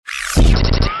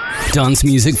Dance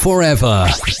music forever.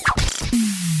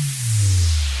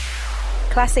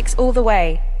 Classics all the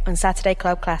way on Saturday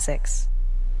Club Classics.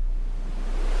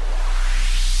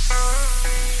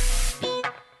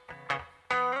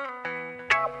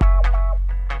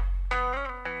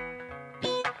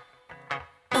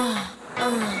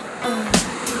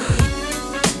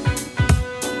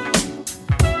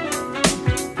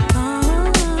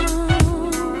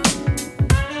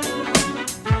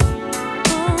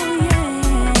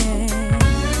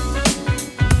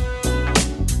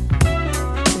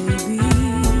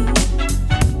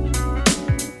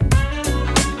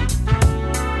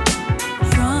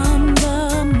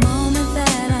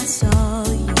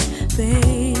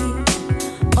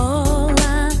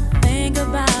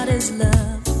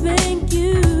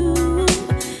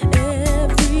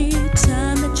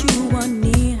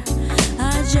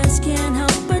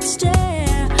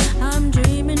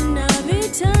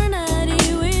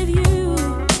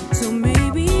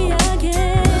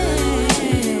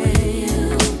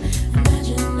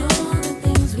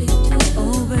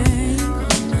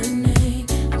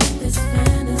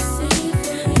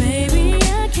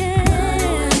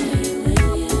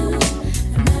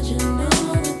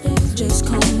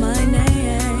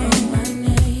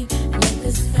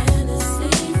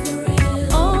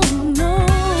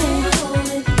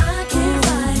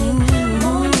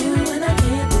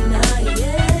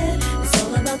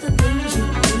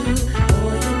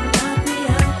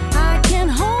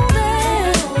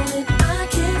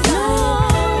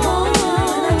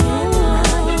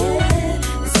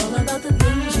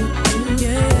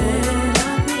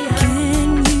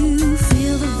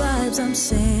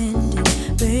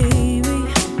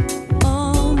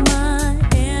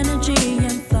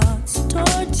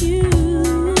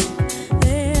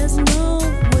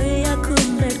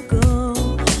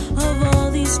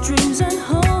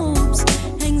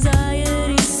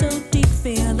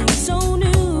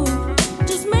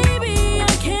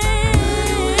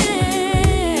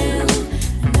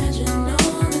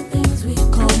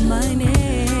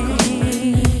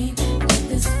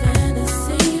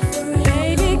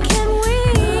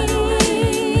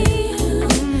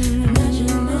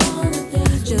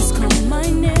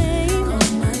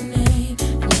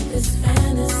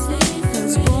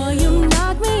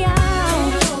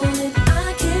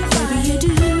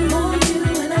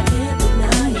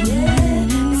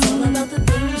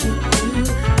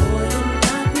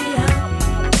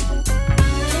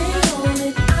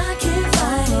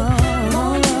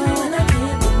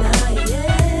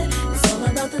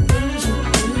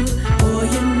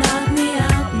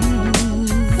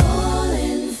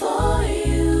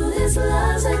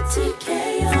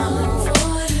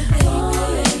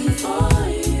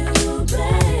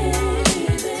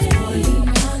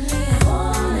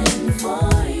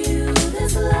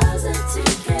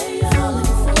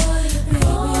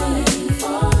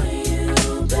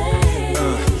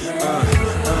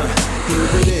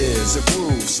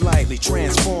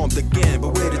 transformed again.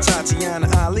 But where did Tatiana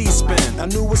Ali spend? I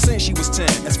knew her since she was 10,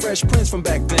 as Fresh Prince from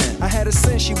back then. I had a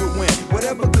sense she would win,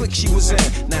 whatever clique she was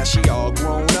in. Now she all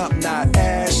grown up, not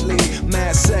Ashley.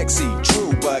 Mad sexy,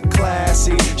 true but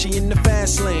classy. She in the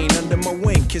fast lane, under my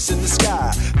wing, kissing the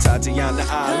sky. Tatiana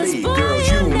Ali, girl,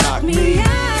 you knock me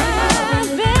out.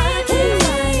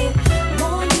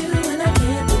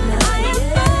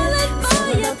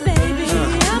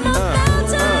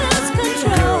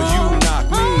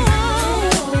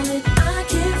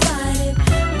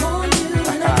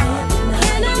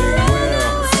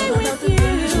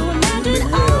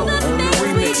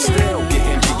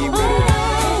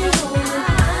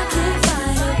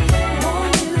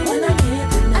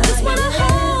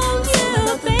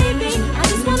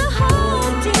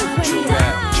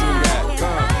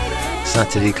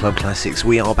 Saturday Club Classics,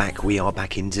 we are back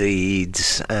indeed.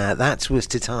 That was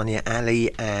Tatiana Ali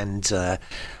and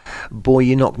Boy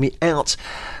You Knock Me Out,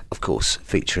 of course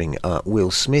featuring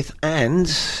Will Smith, and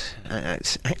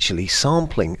it's actually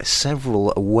sampling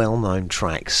several well-known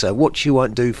tracks. What You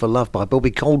Won't Do for Love by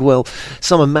Bobby Caldwell,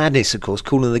 Summer Madness, of course,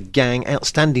 Kool and the Gang,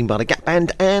 Outstanding by the Gap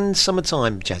Band, and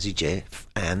Summertime, Jazzy Jeff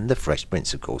and the Fresh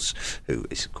Prince, of course, who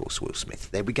is, of course, Will Smith.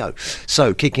 There we go.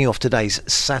 So, kicking off today's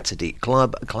Saturday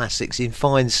Club Classics in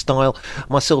fine style,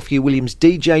 myself, Hugh Williams,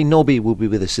 DJ Nobby will be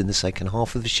with us in the second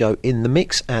half of the show. In the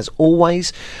mix, as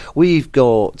always, we've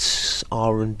got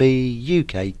R&B,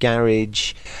 UK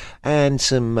Garage, and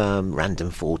some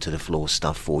random four to the floor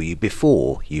stuff for you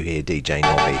before you hear DJ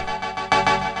Nobby.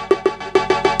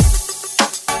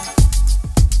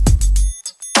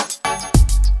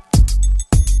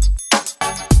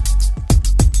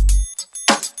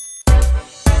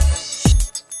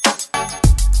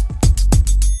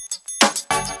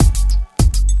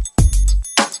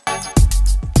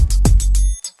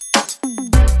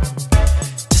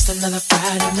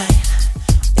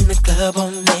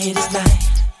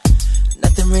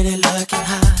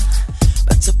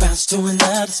 close to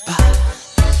another spot.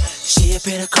 She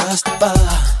appeared across the bar,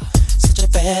 such a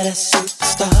badass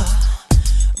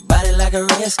superstar, body like a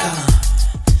race car.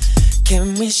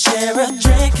 Can we share a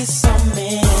drink? It's on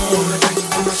me. Pour a drink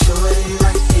for my shorty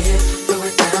right here. Throw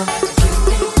it down, give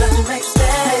me the next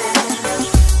day.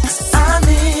 'Cause I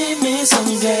need me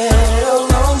some ghetto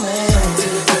romance. To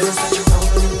the girls that you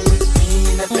rollin' with me,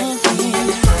 that make me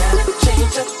have to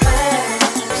change your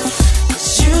plans.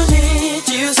 'Cause you need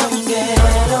you some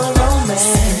ghetto romance.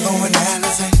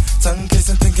 Analyzing, tongue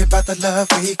kissing, thinking about the love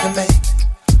we can make.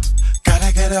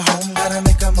 Gotta get her home, gotta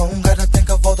make her moan, gotta think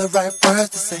of all the right words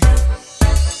to say.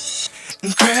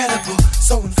 Incredible,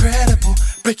 so incredible.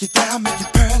 Break it down, make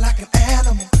it purr like an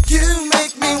animal. You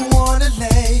make me wanna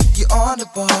lay you on the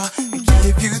bar and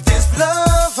give you this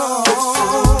love.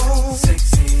 Oh, so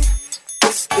sexy,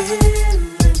 it's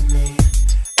killing me.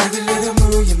 Every little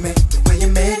move you make, the way you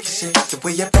make it shake, the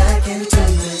way you're back into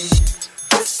me.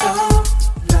 It's so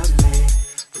lovely,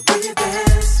 the way you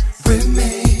dance with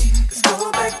me. Let's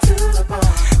go back to the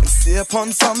bar and sip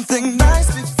on something nice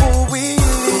before we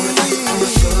leave.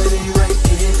 Right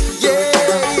here, yeah,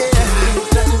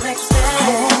 the next day.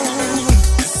 Oh,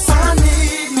 'cause I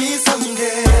need me some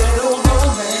ghetto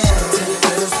romance.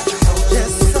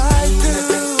 Yes, I do.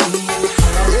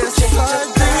 Yes, I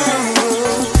do.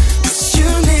 'Cause you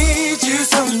need you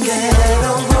some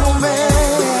ghetto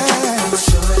romance.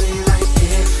 Shorty right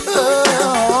here,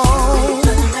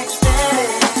 the next day.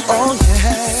 Oh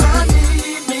yeah, I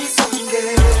need me some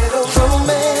ghetto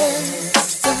romance.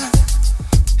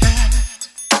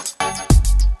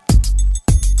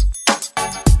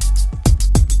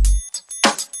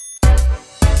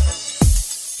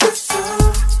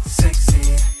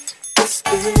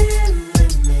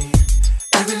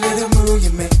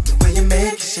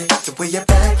 The way you're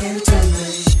back into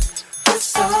me, it's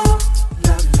so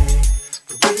lovely.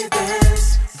 The way you dance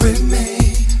with me.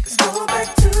 Let's go back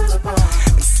to the bar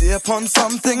and sip on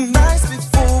something nice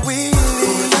before we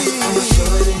leave.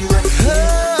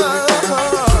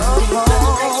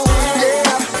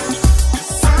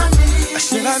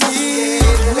 Should I need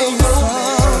me some?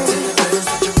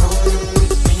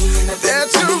 That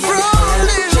you're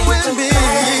rolling with me.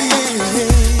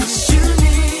 You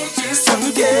need you some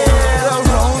ghetto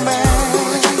romance.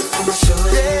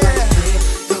 Yeah.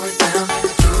 Throw it down,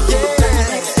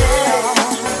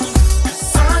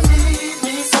 I need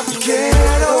me some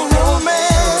ghetto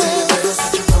romance.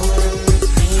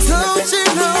 Don't you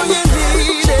know you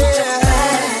need it?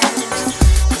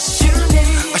 You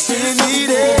need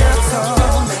it.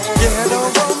 Ghetto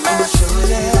romance.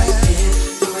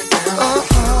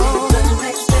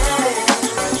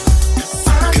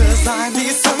 Cause I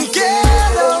need some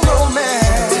ghetto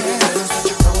romance.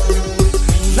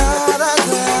 La da da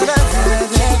da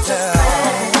da da.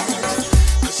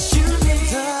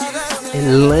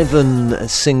 11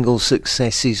 single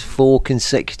successes, 4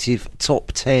 consecutive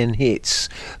top 10 hits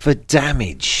for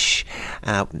Damage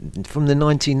from the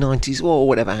 1990s. Well,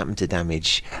 whatever happened to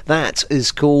Damage? That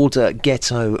is called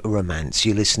Ghetto Romance.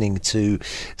 You're listening to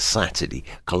Saturday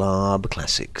Club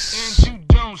Classics. And you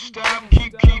don't stop,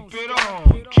 keep it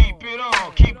on, keep it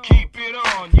on, keep it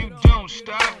on. You don't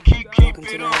stop, keep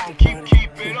it on, keep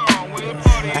it on. Where the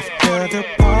party at? After the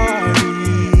party,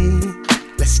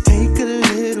 let's take a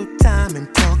little time and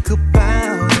talk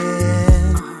about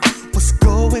it. What's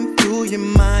going through your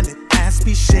mind? It has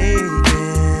me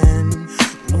shaking.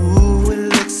 Ooh, it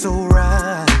looks so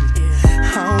right.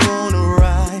 I wanna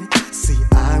ride. See,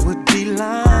 I would be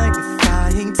lying if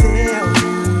I ain't tell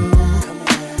you.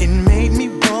 It made me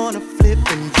wanna flip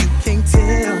and you can't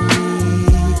tell me.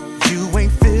 You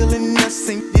ain't feeling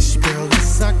nothing, this girl,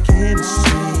 it's our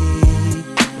chemistry.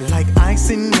 Like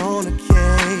icing on a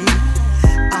cake.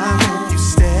 I hope you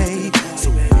stay so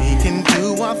we can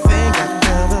do our thing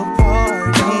after the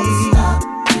party. Don't stop,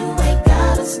 you ain't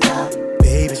gotta stop.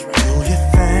 Baby, do your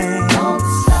thing. Don't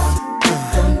stop,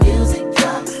 the music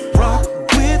drops. Rock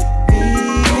with me.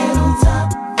 And on top,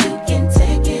 you can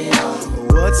take it off.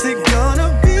 What's it gonna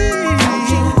be? Don't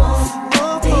you want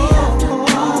the after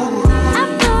party?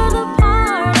 After the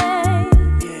party,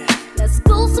 let's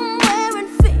go somewhere and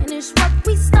finish what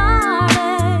we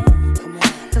started.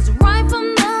 'Cause right from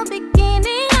the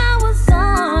beginning I was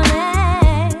on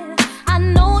it. I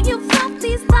know you felt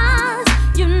these thighs,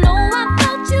 you know I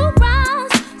felt you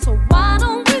rise. So why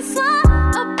don't we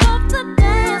slide above the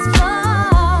dance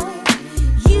floor,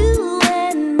 you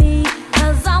and me?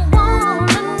 'Cause I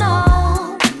wanna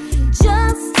know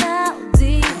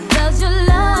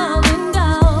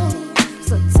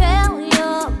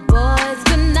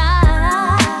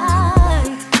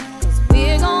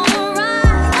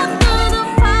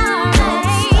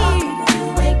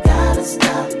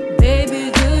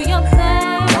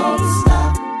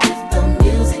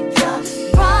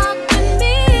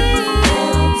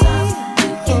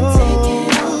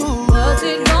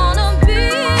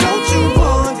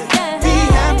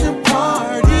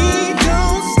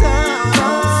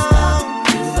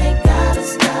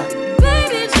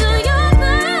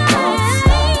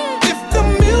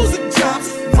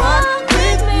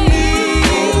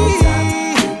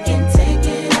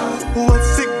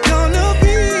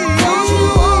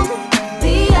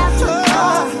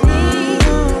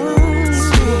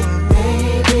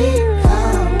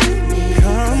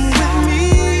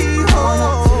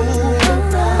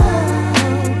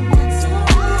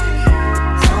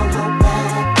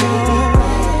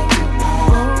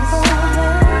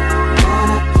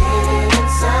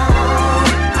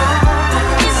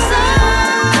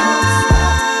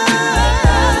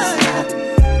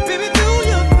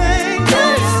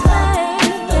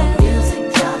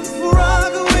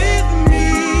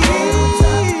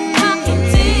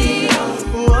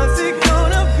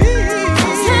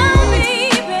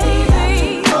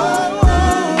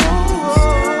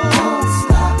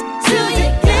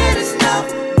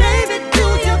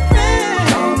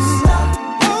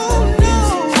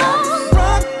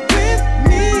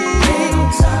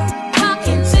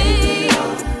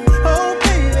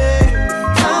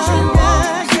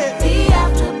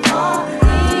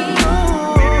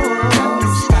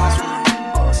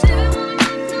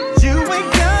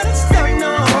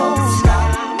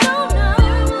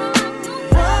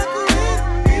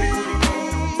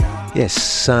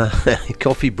Yes,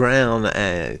 Coffee Brown,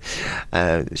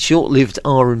 short-lived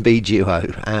R&B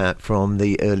duo from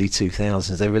the early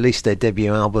 2000s. They released their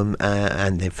debut album,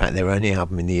 and in fact their only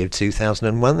album in the year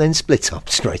 2001, then split up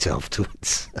straight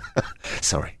afterwards.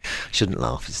 Sorry, shouldn't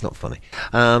laugh, it's not funny.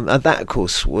 And that, of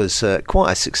course, was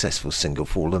quite a successful single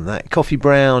for them. That Coffee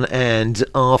Brown and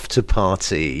After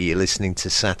Party. You're listening to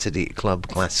Saturday Club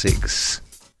Classics.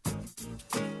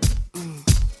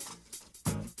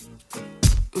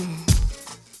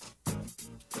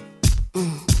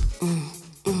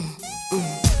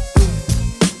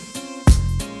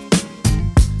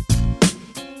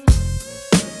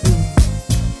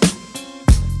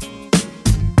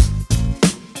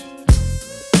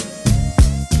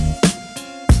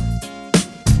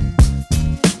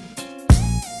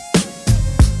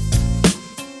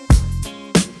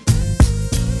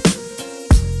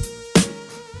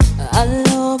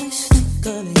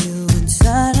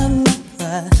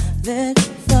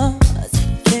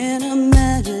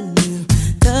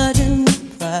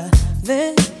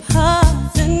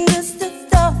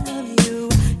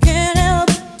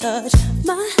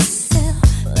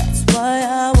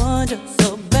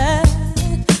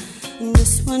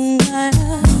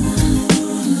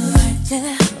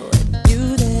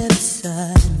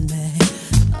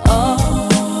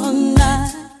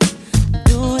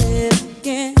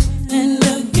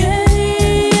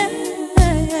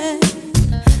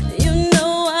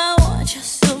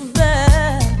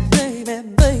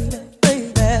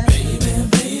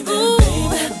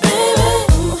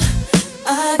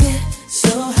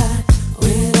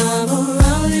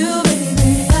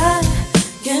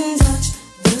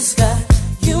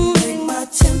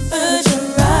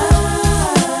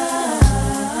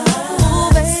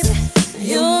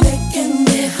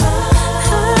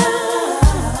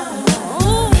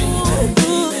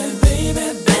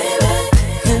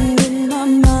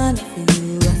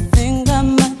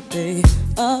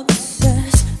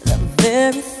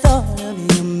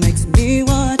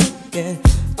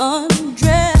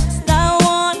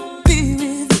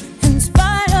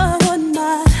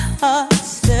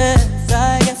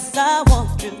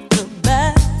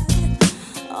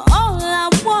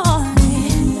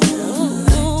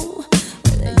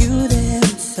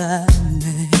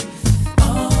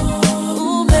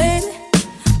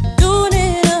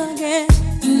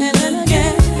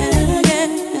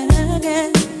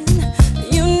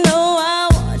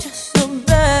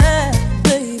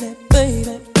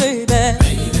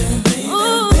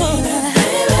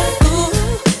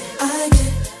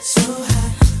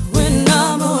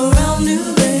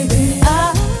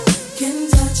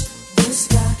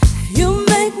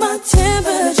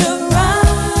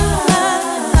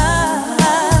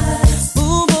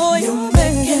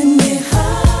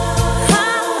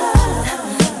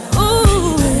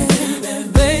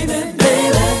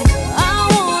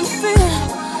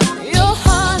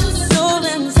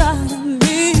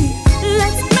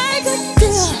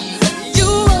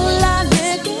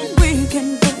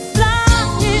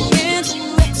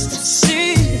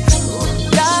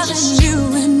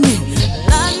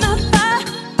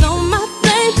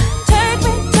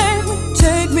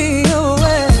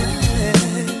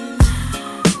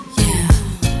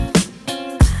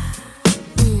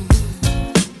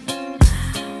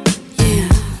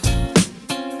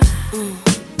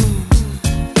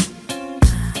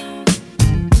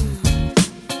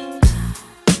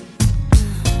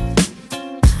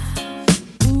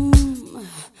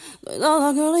 all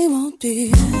a girlie won't be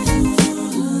with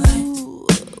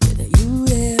you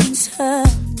there inside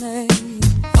me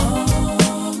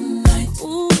all night.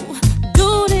 Ooh,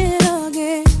 doing it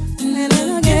again and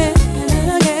again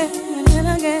and again and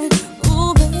again.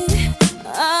 Ooh, baby,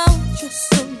 I want you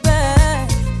so bad,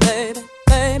 baby,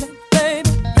 baby, baby,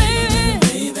 baby,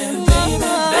 baby, baby,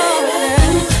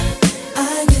 baby.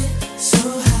 I get so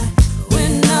high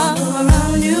when I'm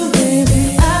around you,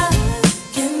 baby. I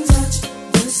can touch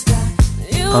the sky.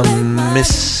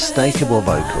 Unmistakable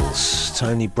vocals,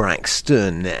 Tony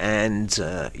Braxton, and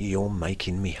You're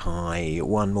Making Me High.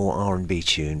 One more R&B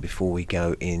tune before we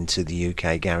go into the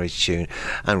UK Garage Tune,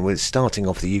 and we're starting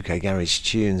off the UK Garage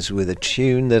Tunes with a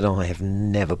tune that I have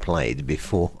never played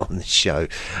before on the show.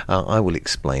 I will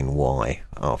explain why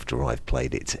after I've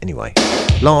played it. Anyway,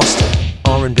 last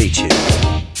R&B tune.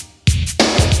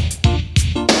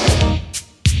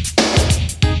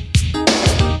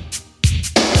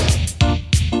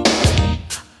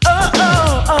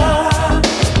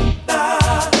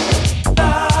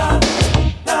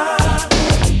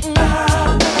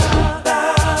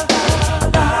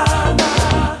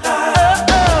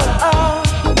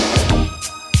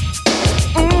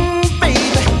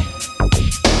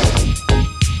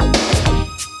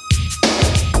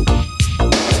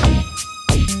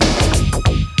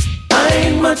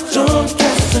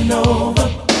 Casanova.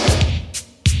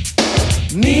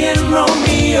 Me and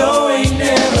Romeo ain't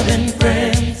never been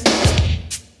friends.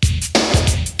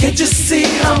 Can't you see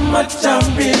how much I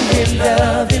really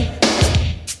love you?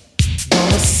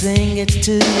 Gonna sing it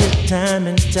to you time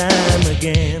and time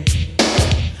again.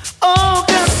 Oh,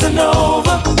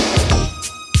 Casanova,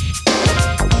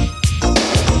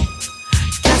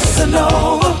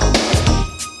 Casanova.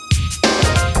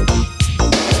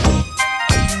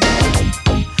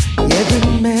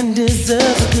 Every man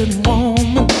deserves a good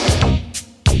woman,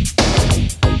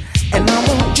 and I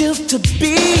want you to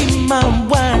be my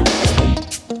wife.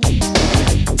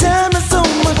 Time is so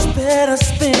much better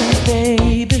spent,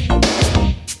 baby,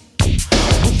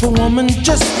 with a woman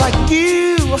just like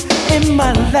you in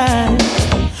my life.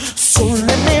 So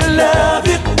let me love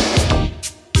you,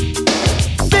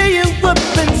 fill you up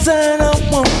inside. I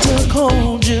want to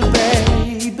hold you,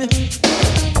 baby.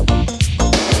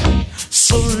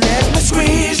 So let me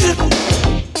squeeze you.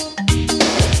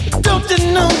 Don't you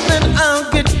know that I'll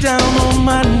get down on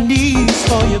my knees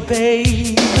for you,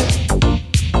 baby?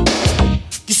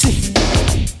 You see,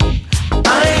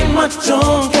 I ain't much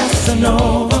on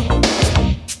Casanova.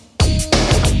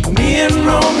 Me and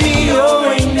Romeo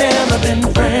ain't never been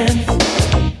friends.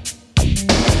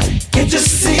 Can't you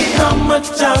see how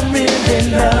much I really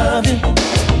love you?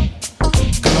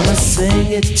 Gonna sing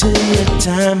it to you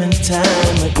time and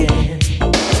time again.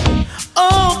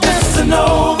 Oh,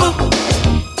 Casanova,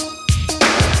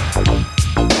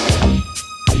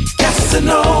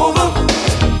 Casanova.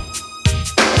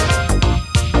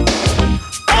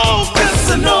 Oh,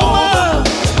 Casanova,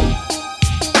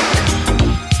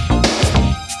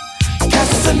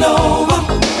 Casanova.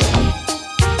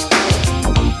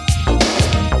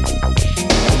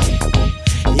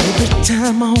 Every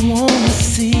time I wanna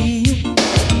see you,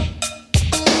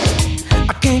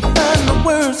 I can't find the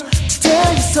words to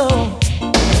tell you so.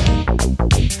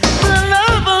 But I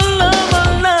love, I love, I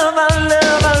love, I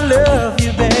love, I love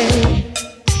you, babe.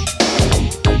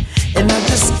 And I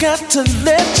just got to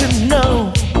let you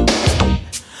know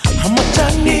how much I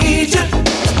need you.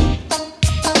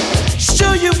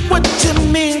 Show you what you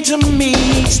mean to me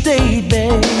each day,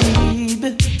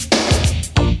 baby.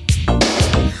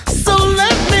 So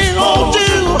let me hold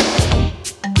you,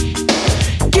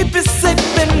 keep you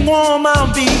safe and warm.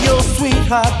 I'll be your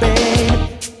sweetheart, baby.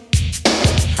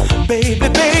 Baby,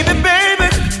 baby, baby.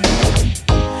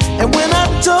 And when I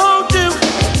told you,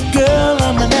 girl,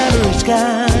 I'm an average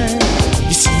guy,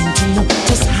 you seem to know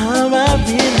just how I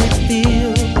really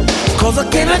feel. 'Cause I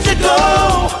can't let you go.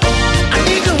 I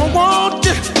need you, I want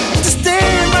you to stay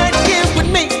right here with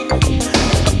me.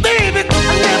 But baby,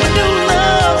 I never knew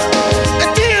love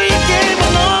until you came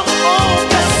along. Oh,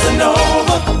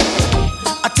 Casanova,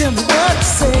 I tell me what to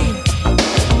say.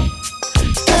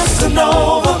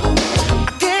 Casanova,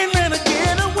 I can't let her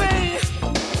get away.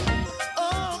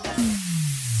 Oh.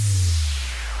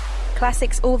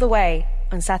 Classics all the way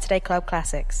on Saturday Club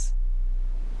Classics.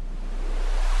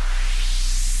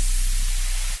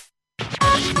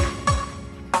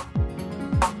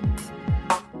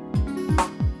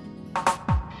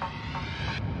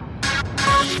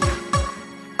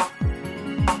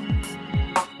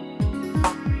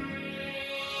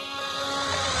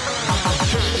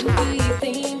 Who do you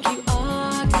think you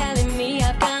are, telling me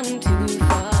I've gone too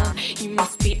far? You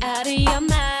must be out of your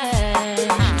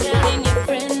mind. Telling your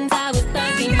friends I was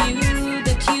bugging you,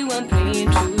 that you weren't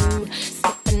playing true.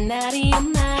 Slipping out of your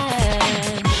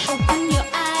mind. Open your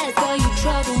eyes while you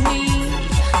trouble me.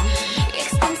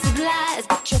 Expensive lies,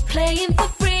 but you're playing for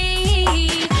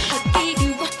free. I gave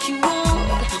you what you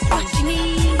want, what you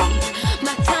need.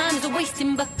 My time's a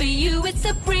wasting, but for you it's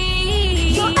a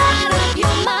breeze. You're out of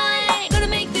your mind. Gonna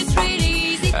make this really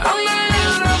easy for you. I'm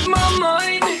out of my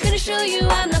mind. Gonna show you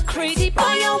I'm not crazy,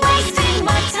 but you're wasting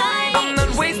my time. I'm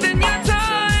not wasting your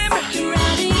time. You're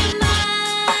out of your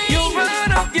mind. You're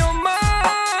out of your mind.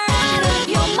 Out of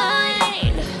your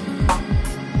mind.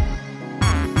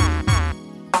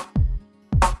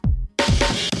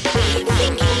 You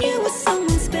think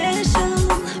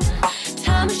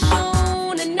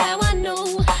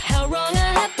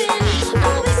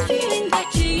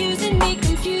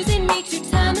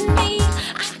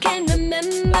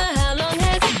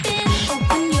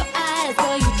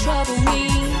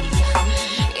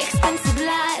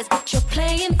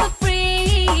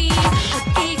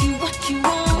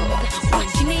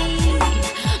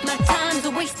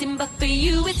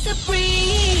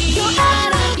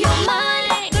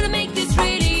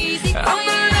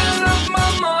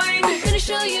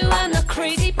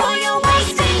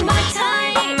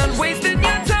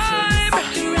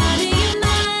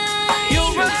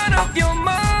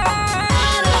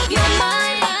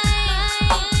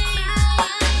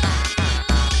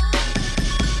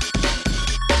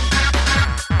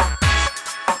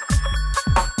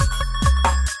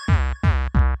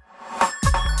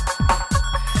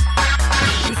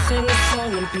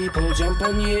people jump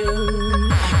on you.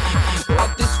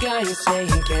 What this guy is saying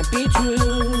can't be true.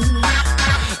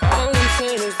 All I'm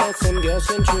saying is that some girls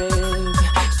can trip.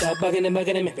 Stop bugging and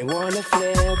make me wanna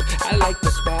flip. I like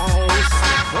the spice.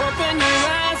 Open your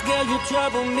eyes, girl, you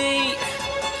trouble me.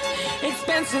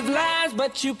 Expensive lies,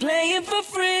 but you play it for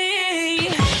free.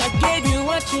 I gave you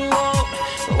what you want,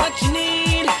 what you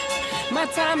need. My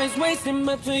time is wasting,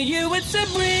 but for you it's a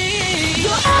breeze.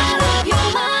 You're out of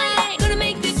your mind. Gonna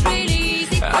make this really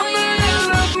easy for I'm you.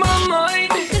 out of my mind.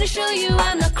 Gonna show you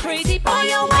I'm not crazy, boy.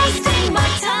 You're wasting my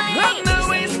time. I'm not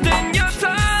wasting your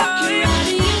time. You're out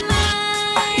of your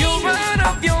mind. You're out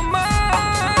of your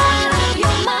mind. Out of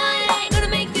your mind. Gonna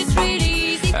make this really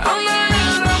easy for I'm you. not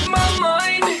out of my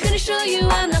mind. Gonna show you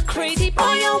I'm not crazy,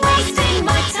 boy. You're wasting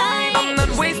my time. I'm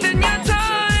not wasting your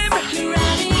time. You're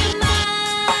out of your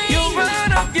mind. You're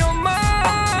out of your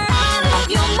mind. Out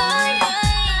of your mind.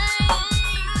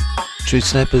 True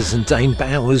Steppers and Dane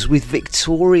Bowers with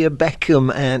Victoria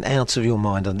Beckham and Out of Your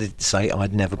Mind. I did say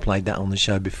I'd never played that on the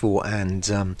show before, and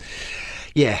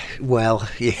yeah.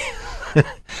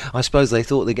 I suppose they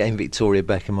thought that getting Victoria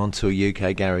Beckham onto a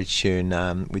UK garage tune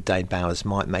with Dane Bowers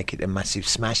might make it a massive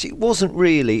smash. It wasn't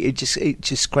really. It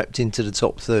just crept into the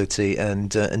top 30 and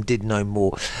did no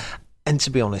more. And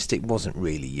to be honest, it wasn't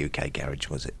really UK garage,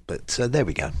 was it? But there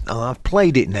we go. I've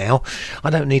played it now. I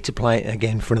don't need to play it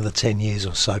again for another 10 years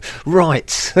or so.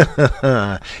 Right.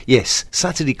 Yes,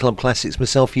 Saturday Club Classics,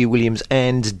 myself, Hugh Williams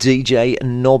and DJ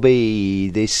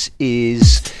Nobby. This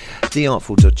is The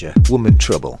Artful Dodger, Woman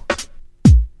Trouble.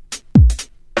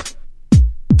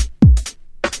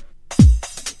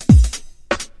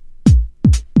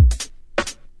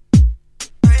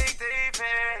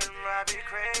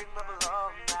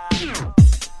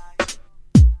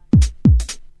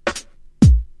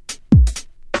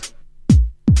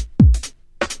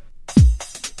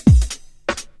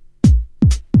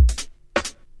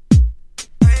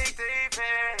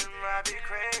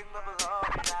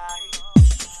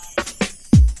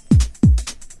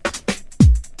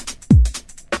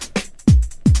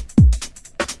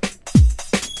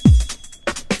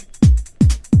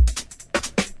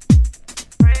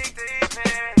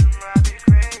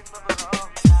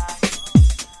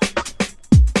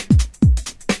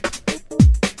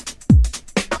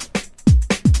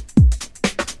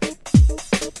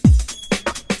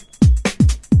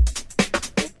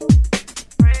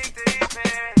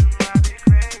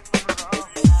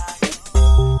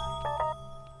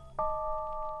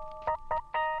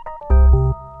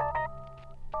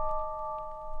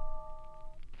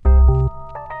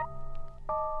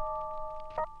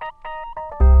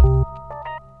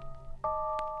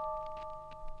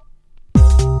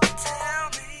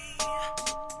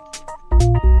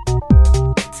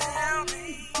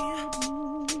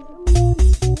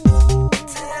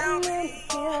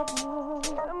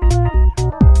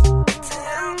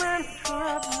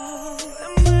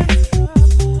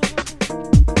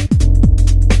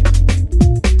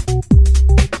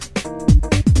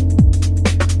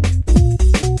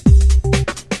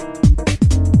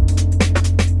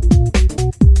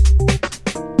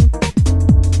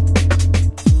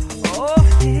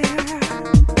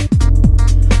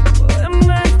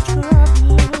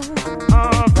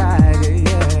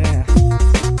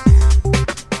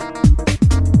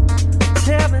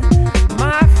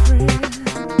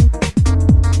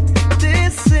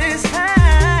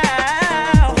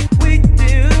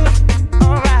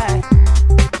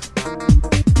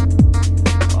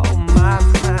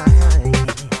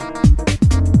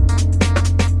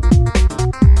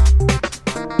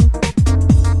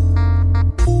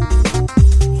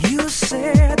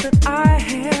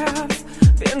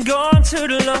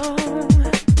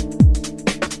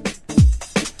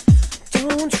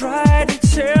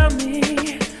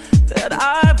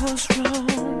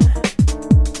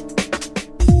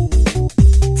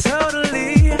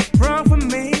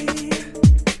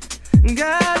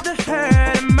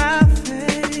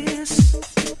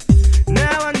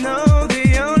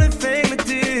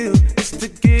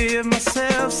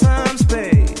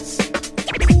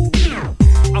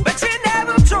 I bet you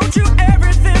never told you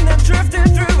everything that drifted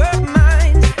through her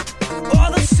mind.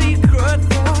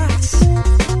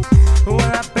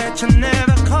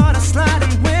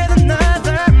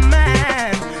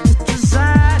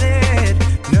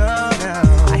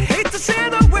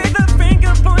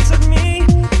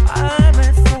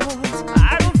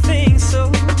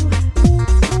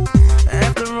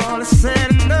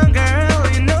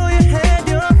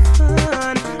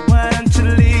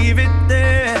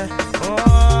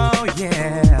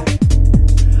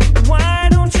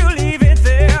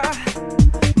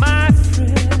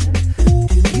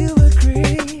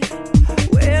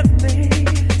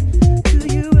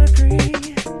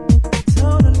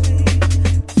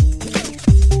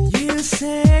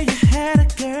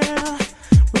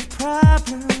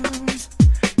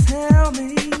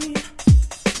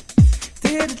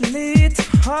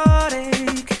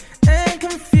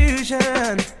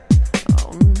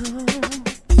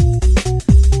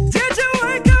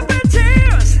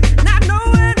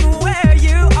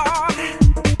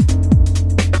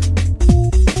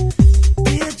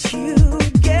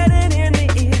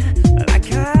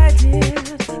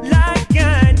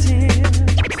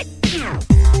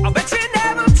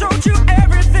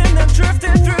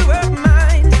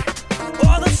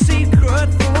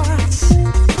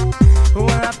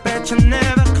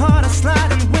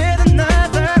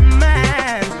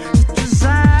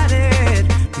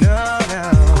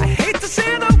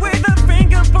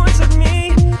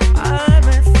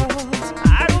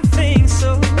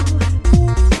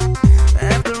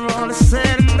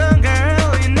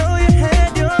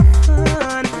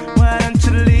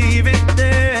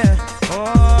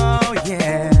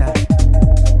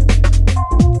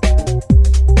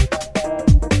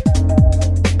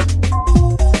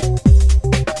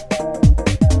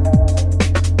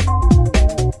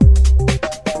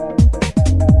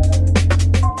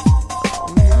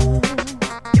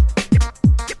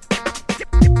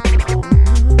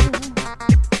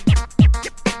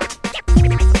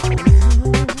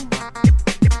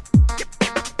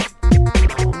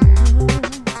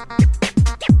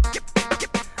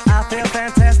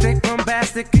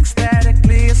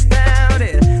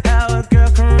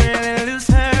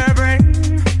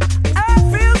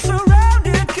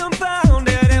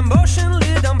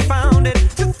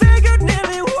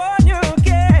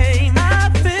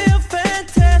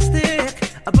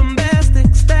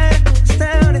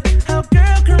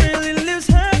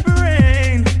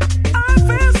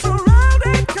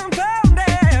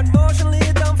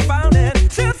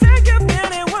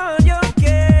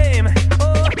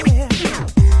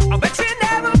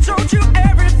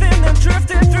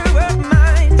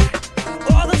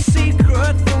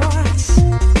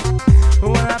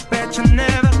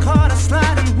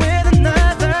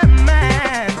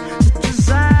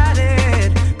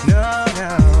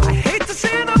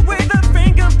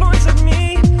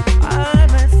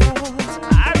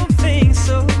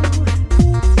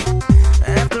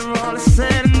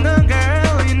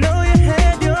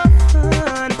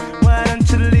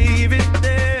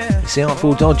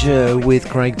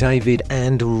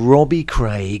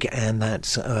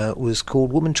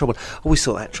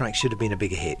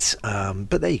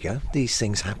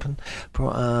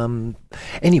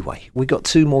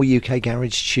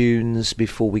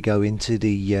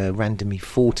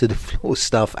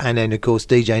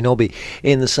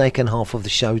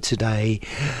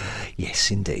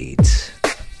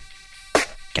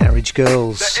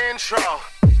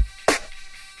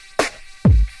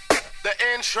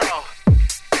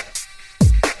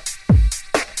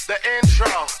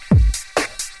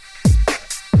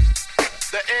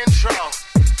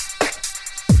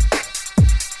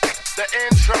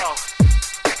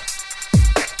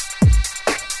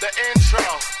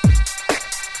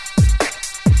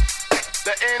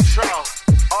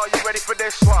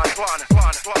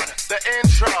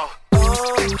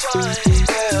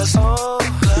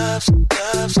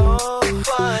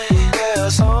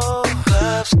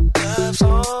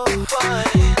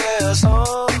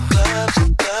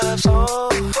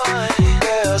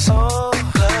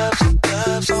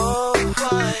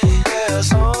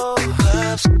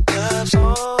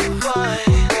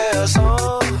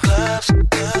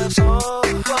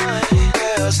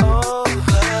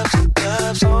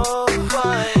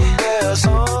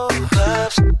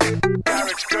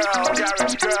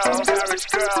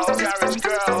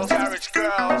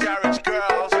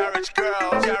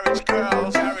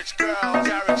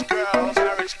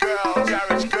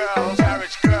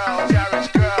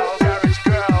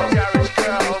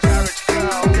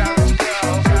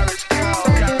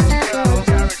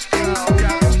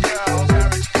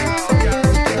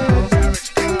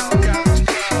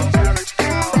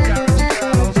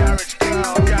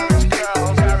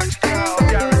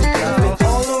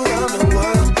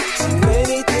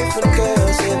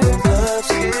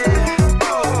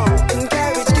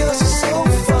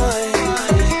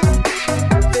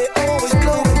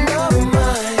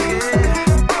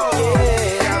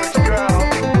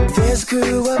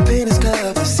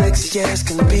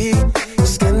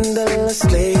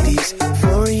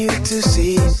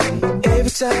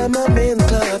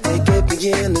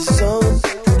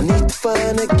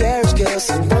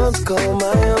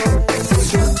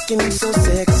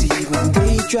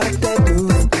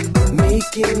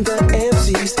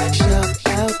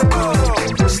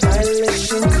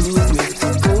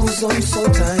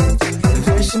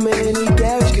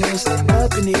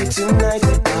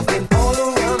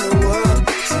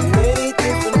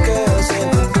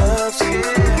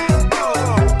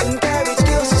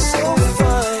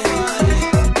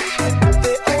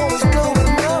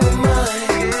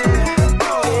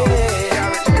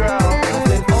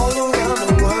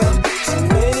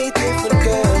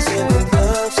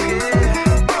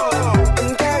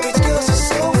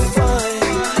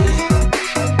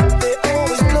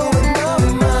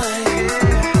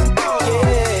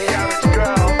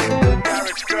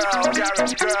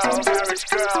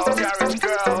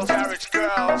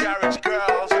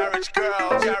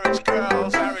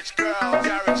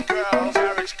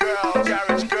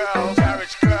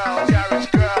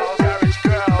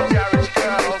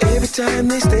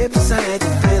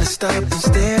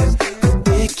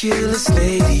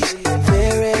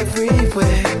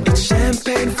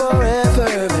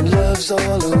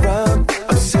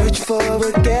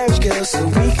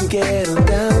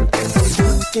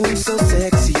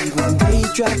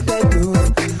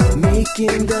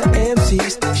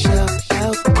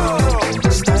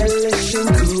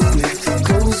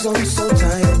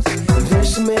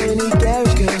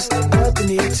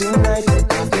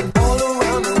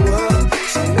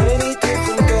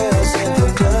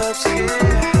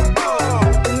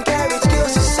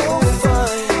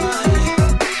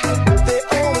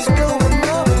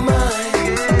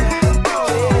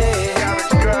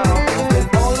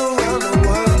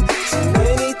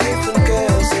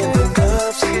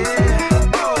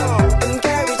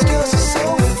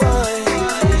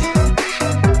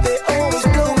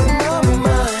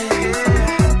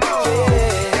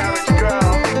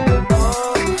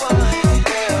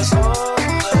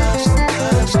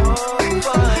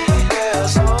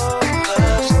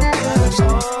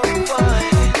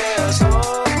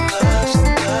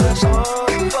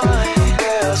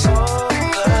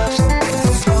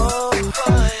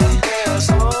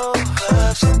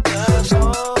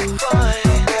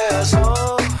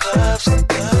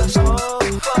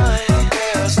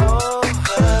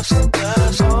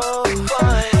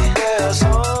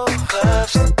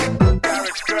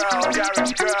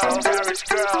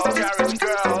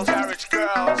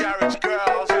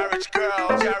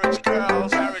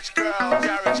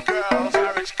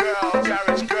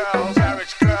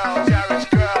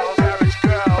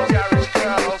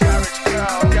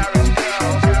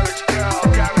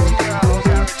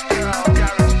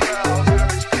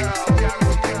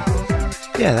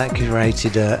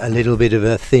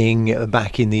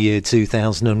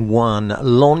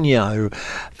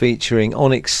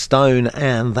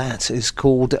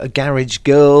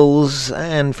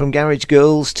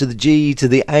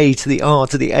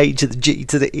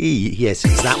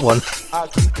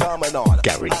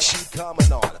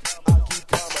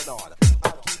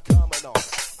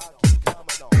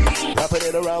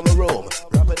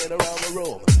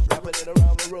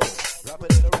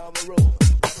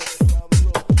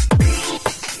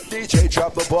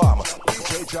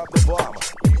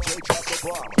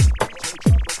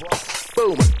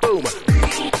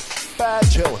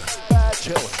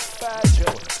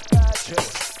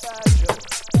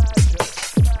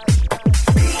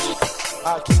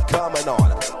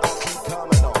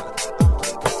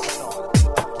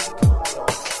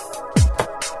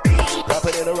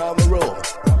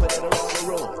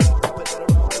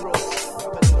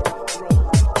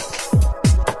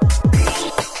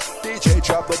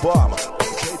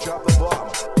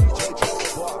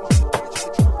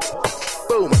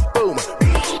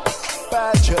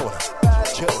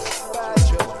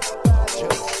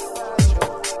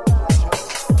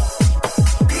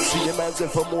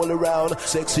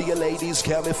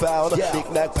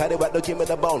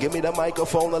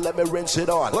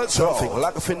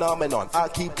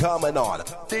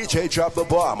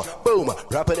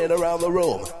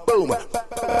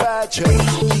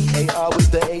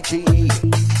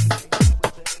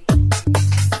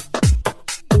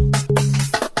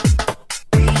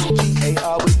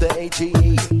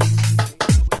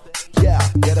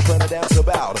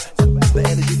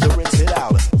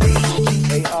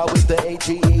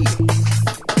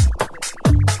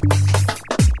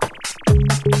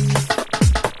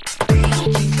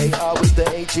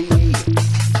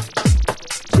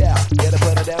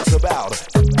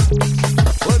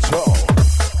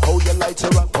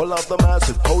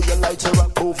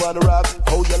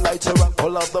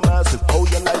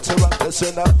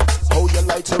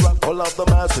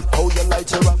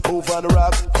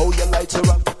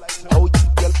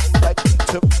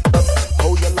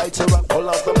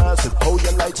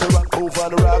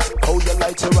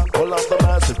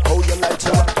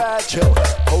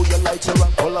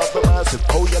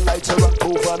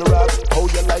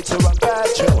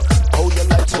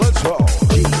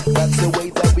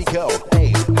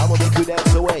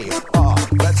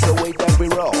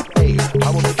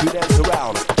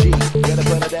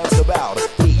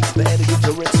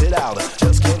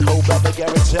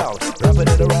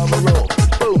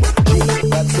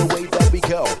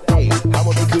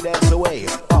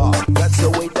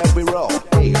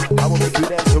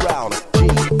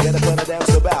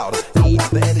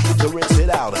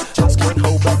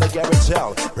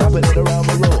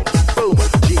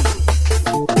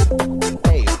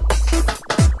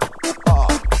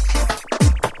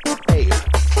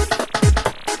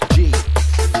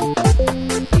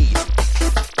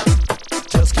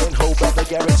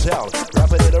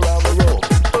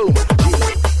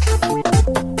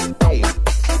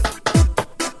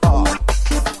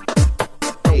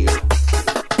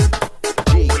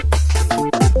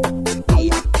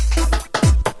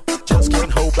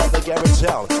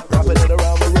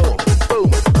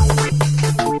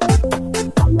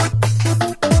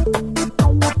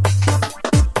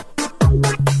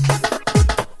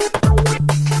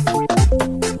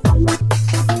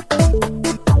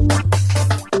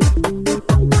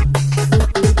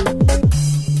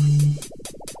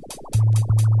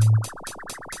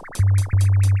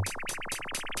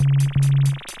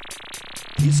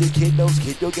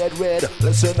 you get red.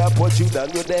 Listen up, what you done,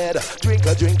 you're dead. Drink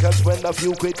a drink and spend a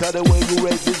few quick. The way you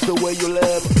raise is the way you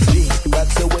live. G,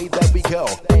 that's the way that we go.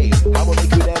 Hey, I will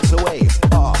make you dance away.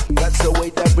 That's the way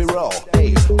that we roll.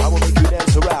 Hey, I will make you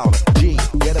dance around. G,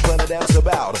 get up and dance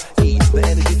about. E, the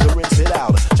energy to rinse it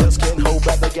out. Just can't hold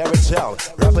back the garage sound.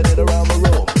 Wrapping it around the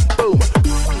room. Boom,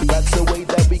 that's the way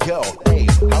that we go. Hey,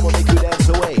 I will make you dance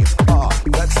away.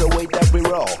 That's the way that we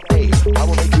roll. Hey, I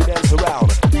will make you dance around.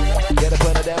 Get up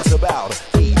and dance about.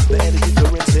 E, the energy to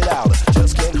rinse it out.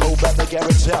 Just can't hold back the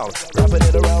garage sound. Wrapping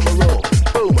it around the room.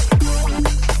 Boom.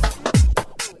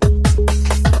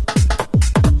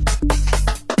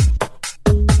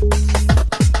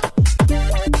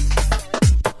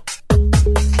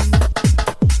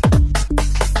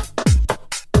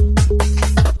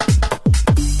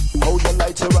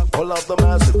 Pull up the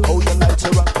massive, hold your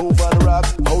lighter up, move on the rock.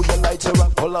 Hold your lighter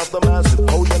up, pull up the massive,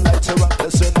 hold your lighter up,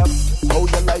 listen up.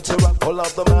 Hold your lighter up, pull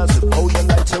up the massive, hold your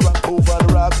lighter up, move on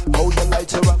the rock. Hold your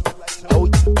lighter up, hold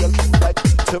your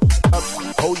lighter up,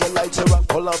 hold your lighter up,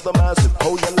 pull up the massive,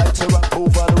 hold your lighter up,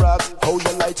 move on the rock. Hold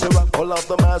your lighter up, pull up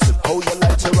the massive, hold your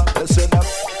lighter up, listen up.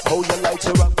 Hold your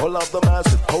lighter up, pull up the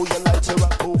massive, hold your lighter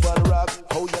up, move on the rock.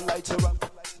 Hold your lighter up.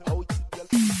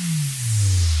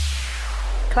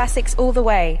 Classics all the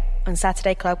way on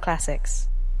Saturday Club Classics.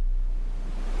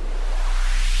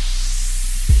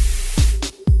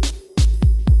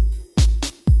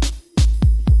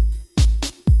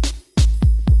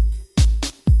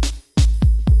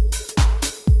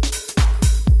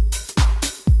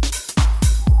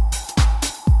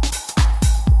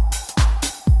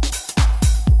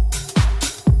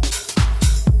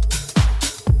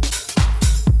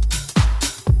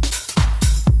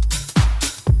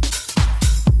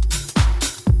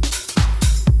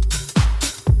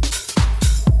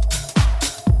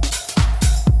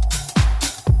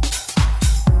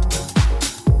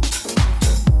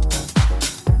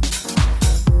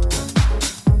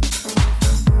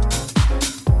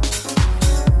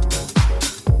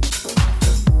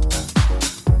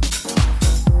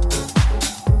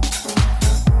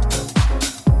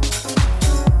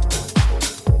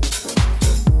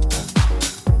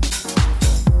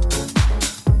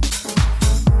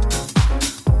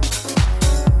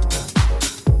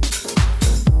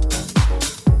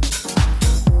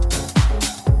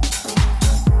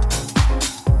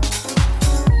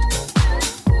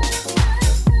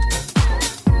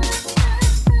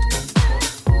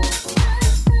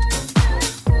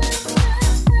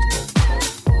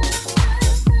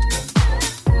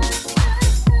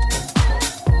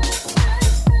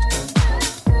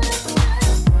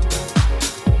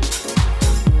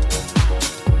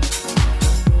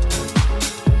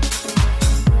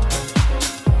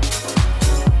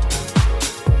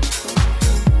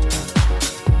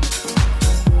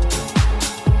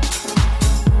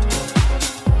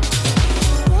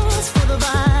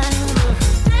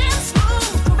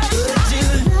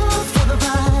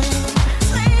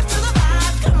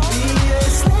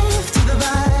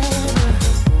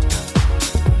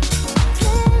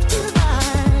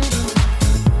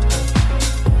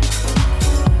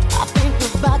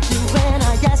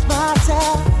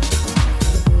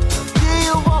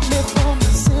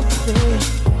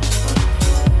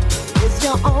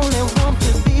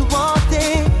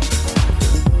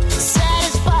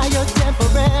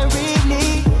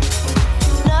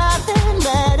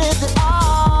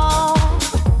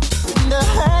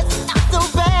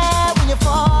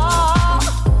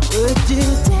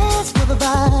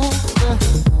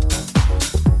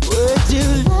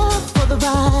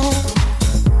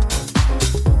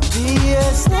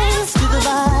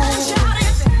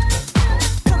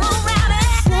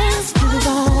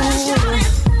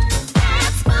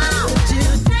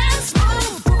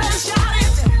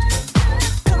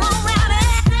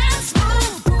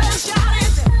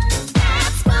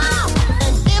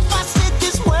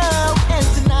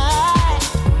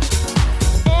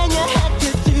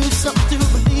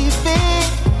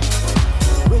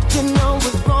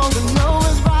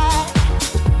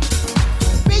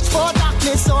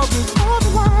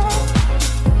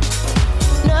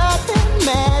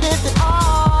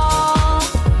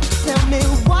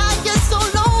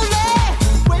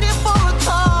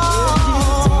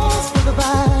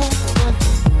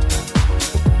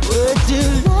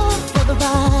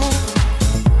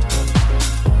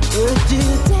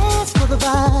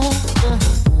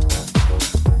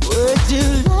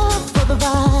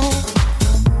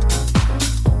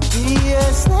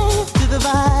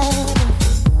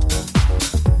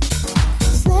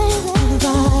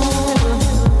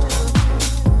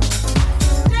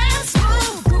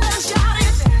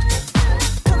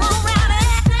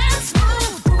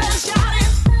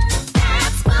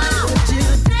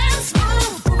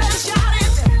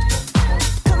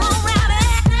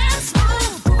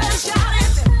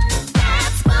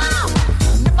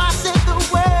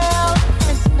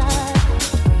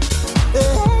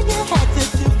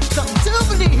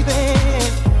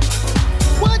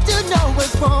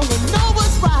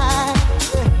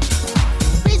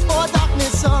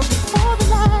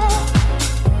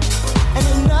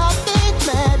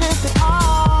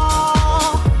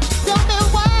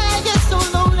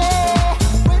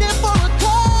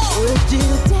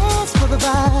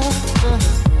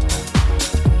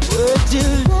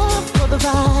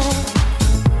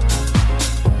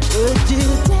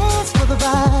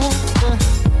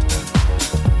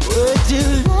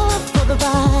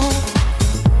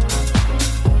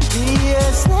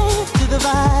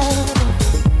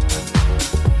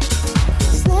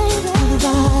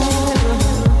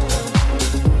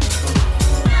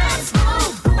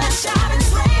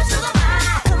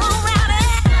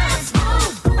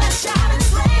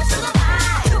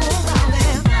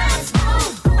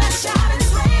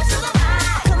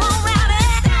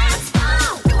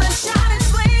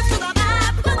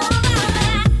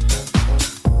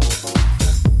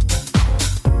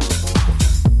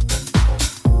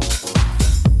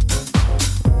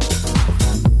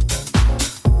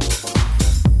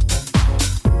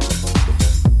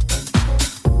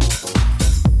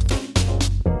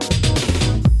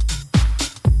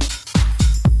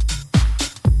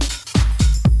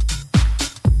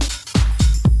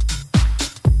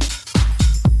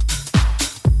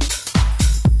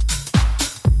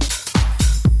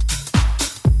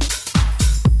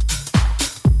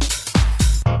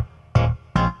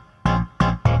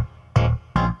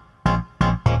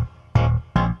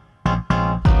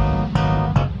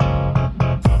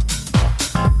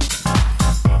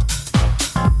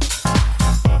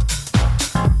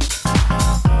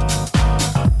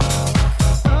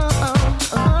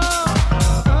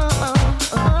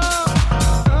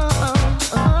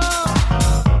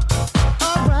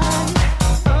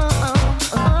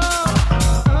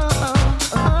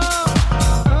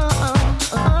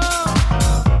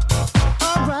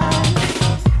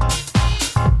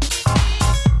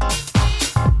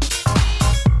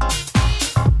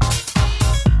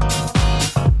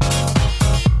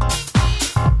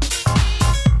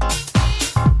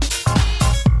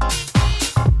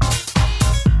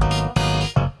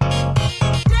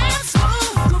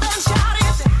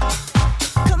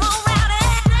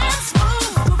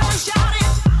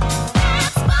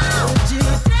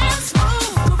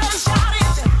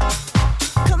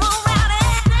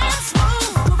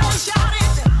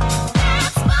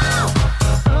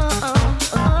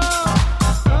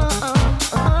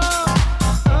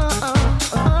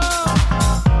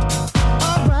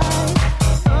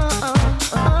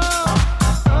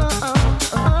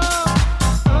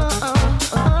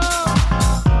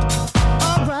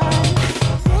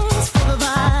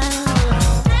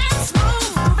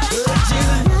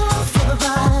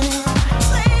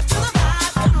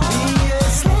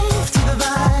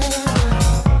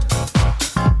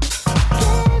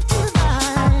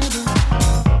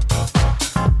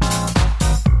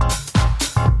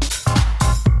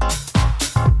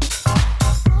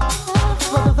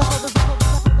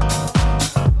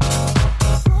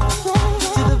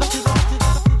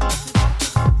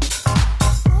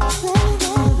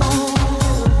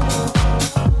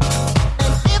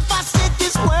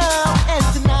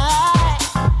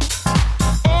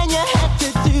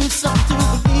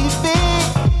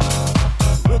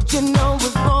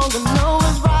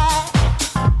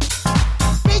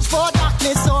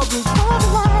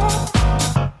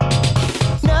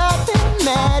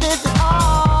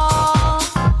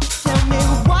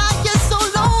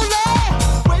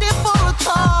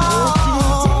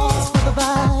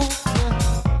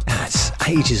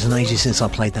 Ages and ages since I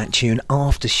played that tune.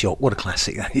 Aftershock, what a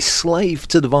classic that is. Slave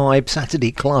to the Vibe,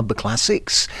 Saturday Club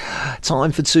Classics.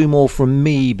 Time for two more from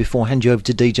me before I hand you over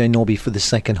to DJ Nobby for the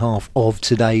second half of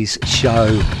today's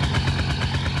show.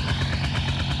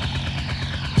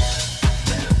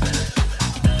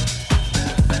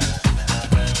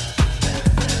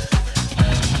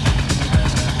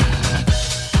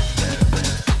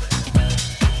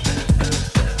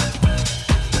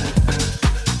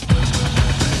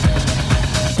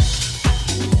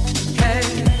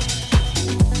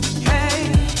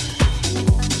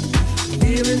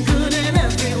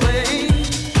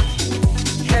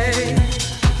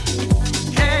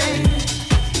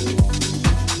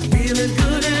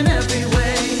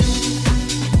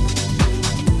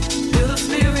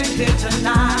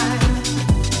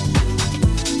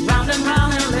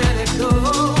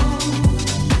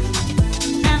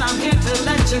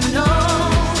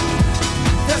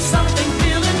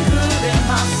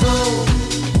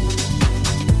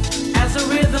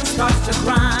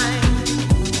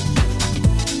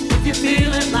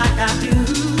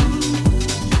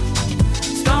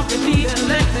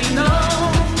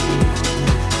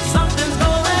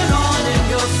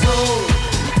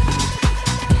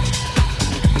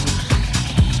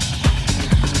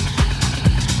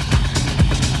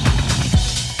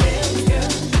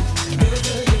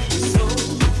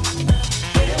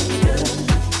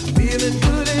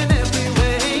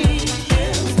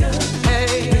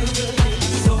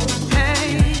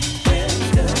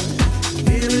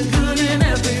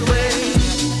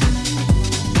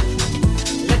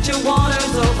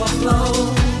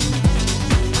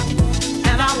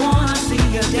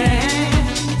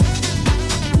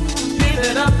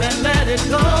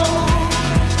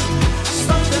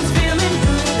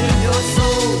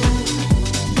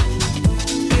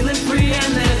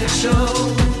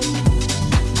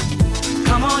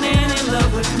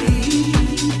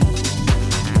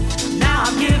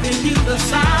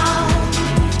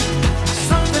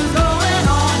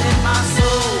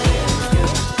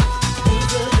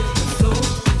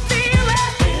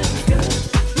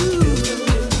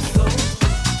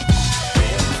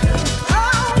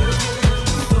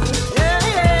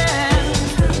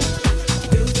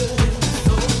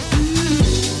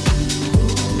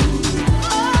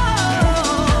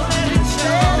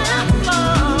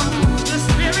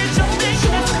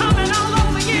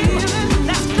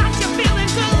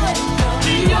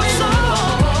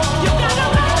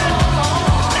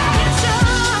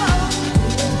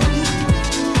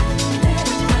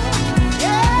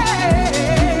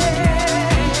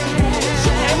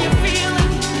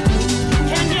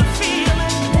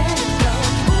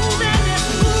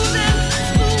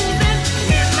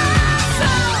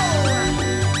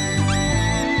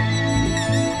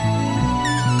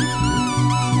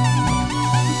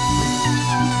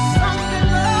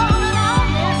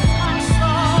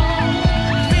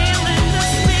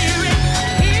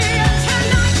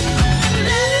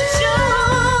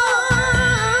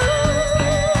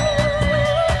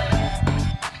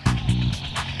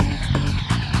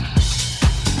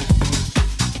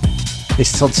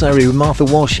 It's Todd Surrey with Martha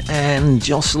Wash and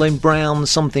Jocelyn Brown.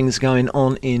 Something's going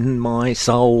on in my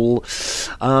soul.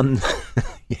 Yeah,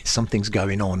 something's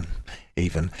going on.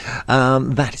 Even.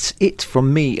 That's it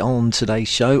from me on today's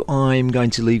show. I'm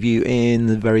going to leave you in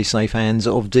the very safe hands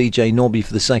of DJ Nobby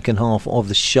for the second half of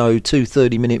the show. 2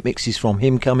 30-minute mixes from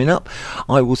him coming up.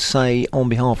 I will say on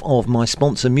behalf of my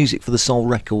sponsor, Music for the Soul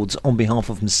Records, on behalf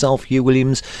of myself, Hugh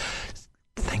Williams,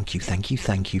 thank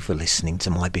you for listening to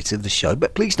my bit of the show.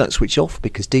 But please don't switch off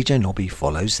because DJ Nobby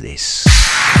follows this.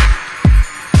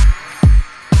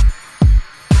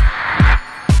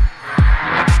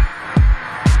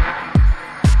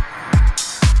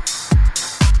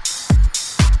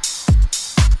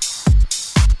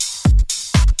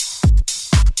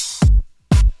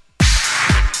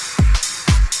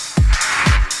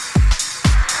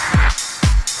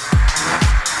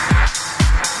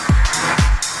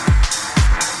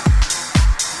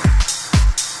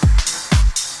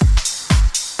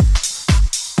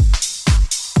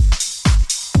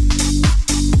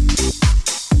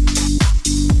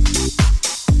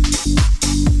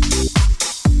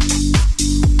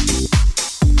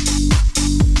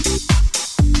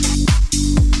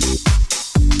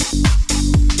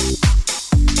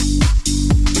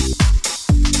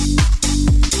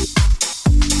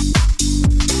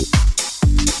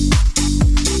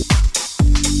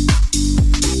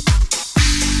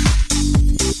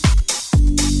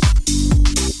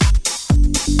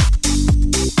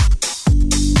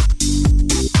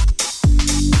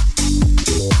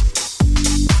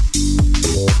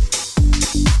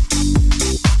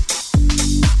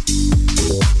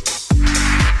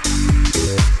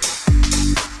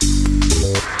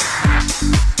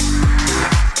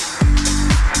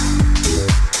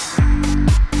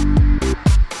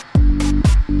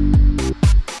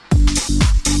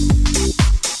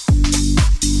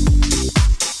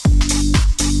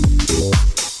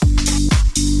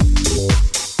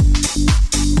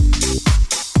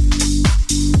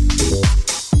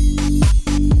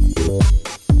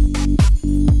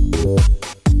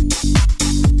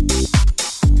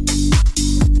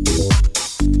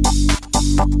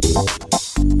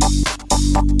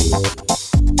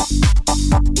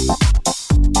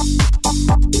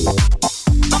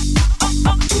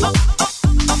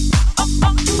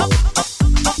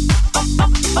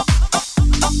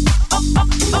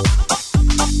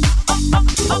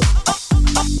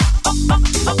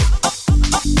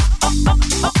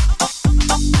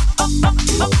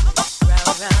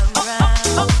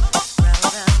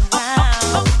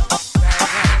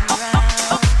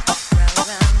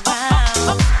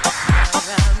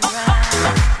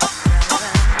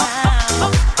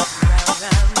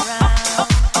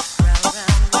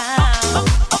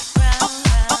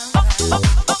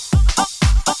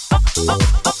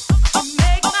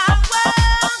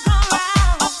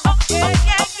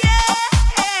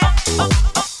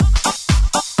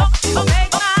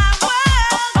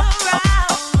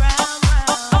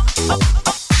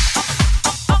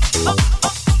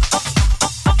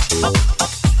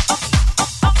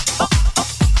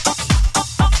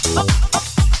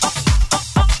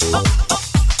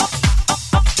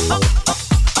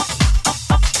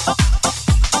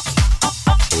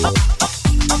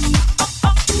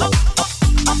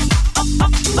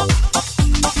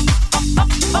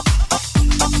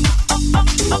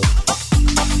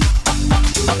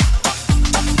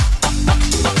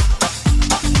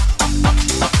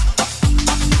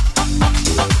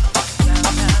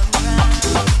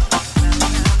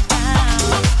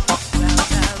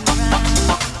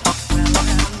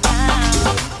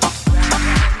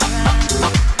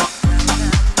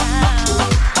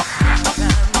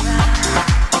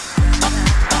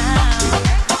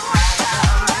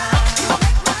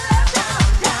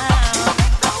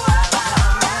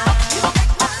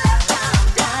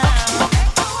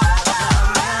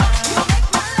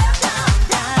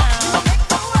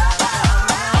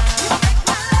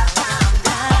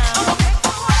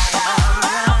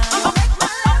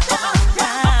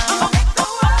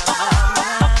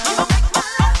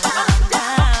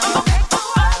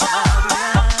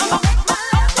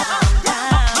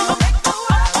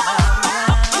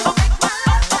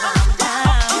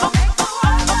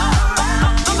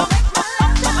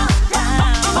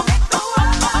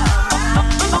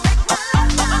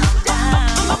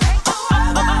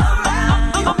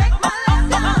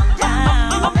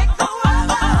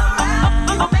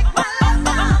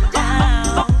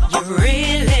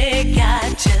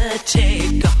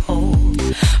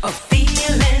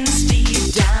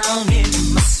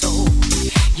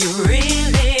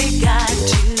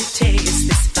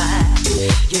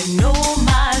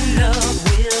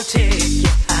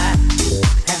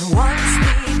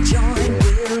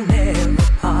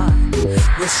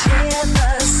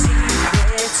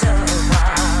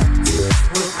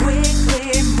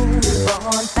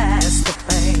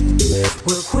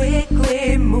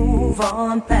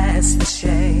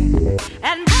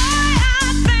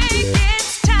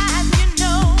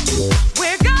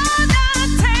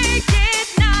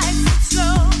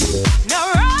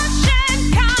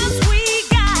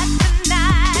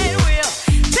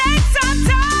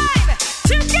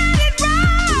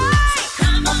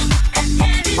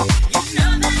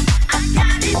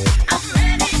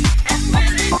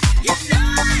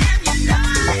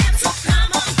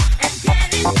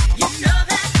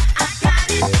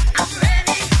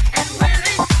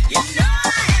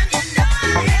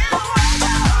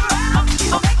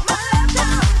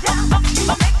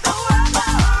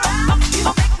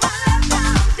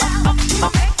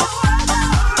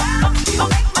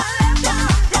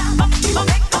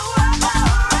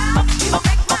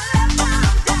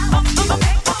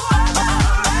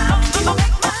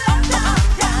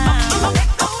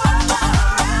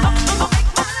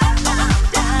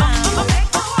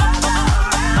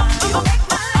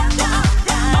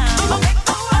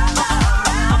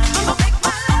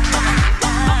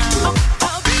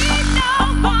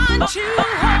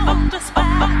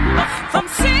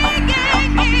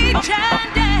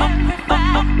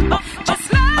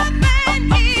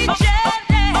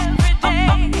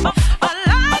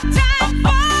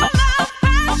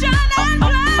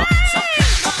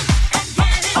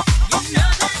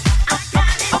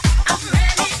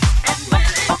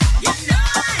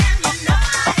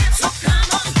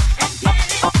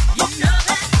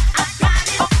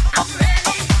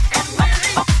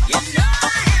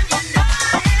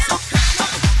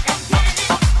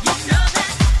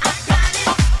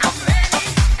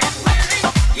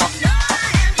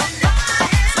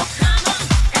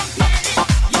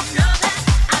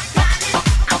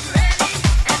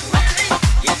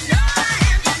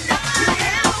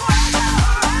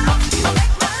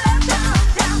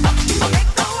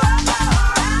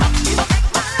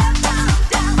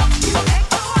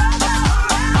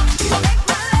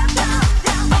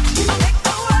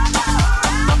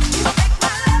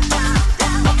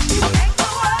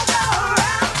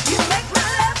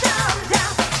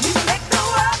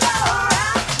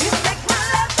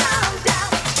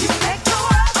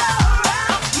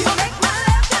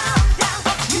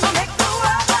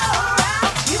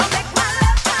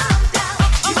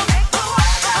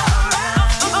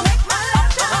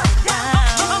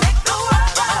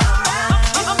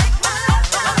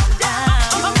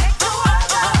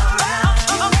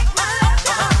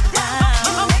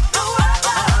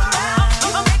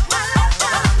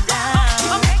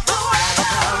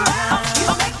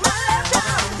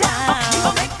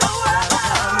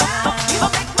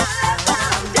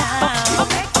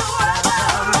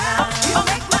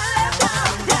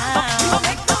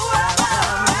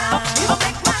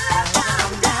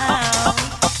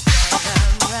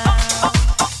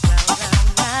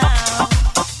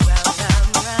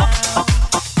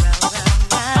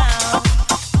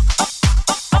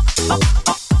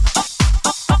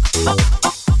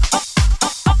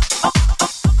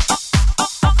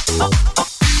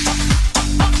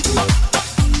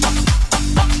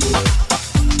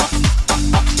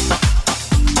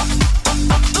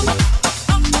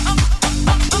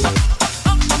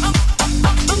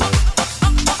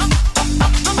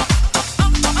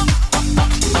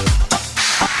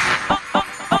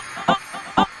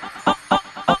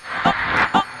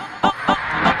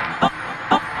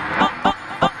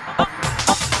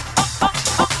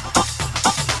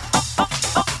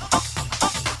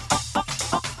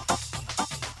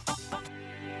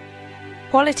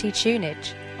 Quality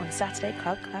tunage on Saturday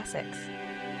Club Classics.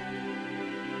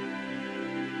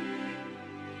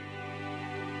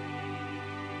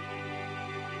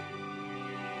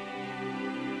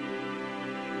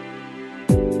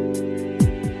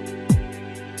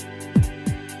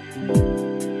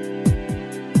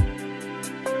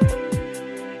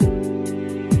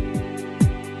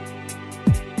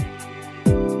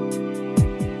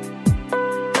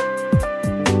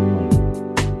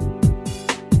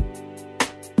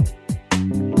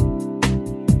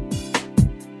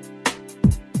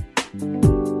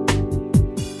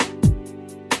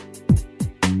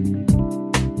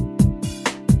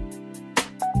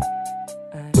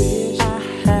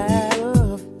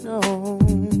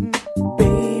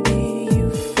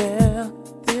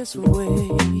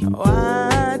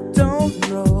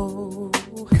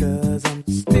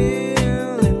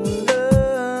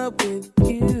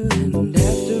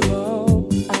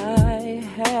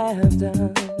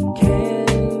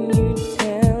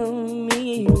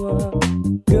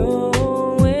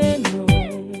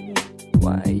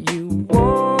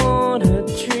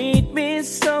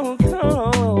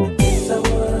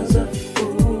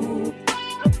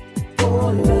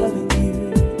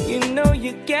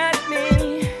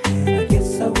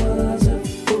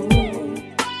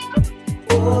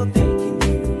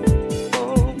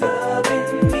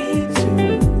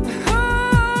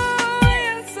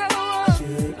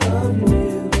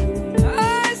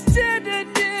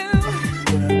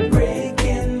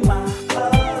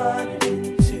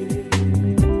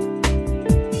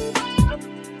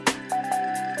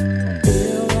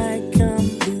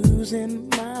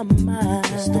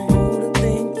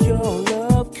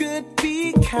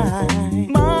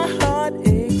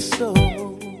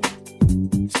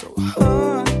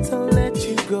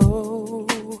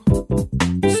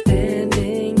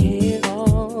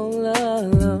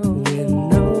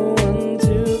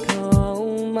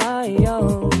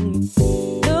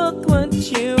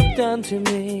 Hurt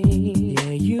me.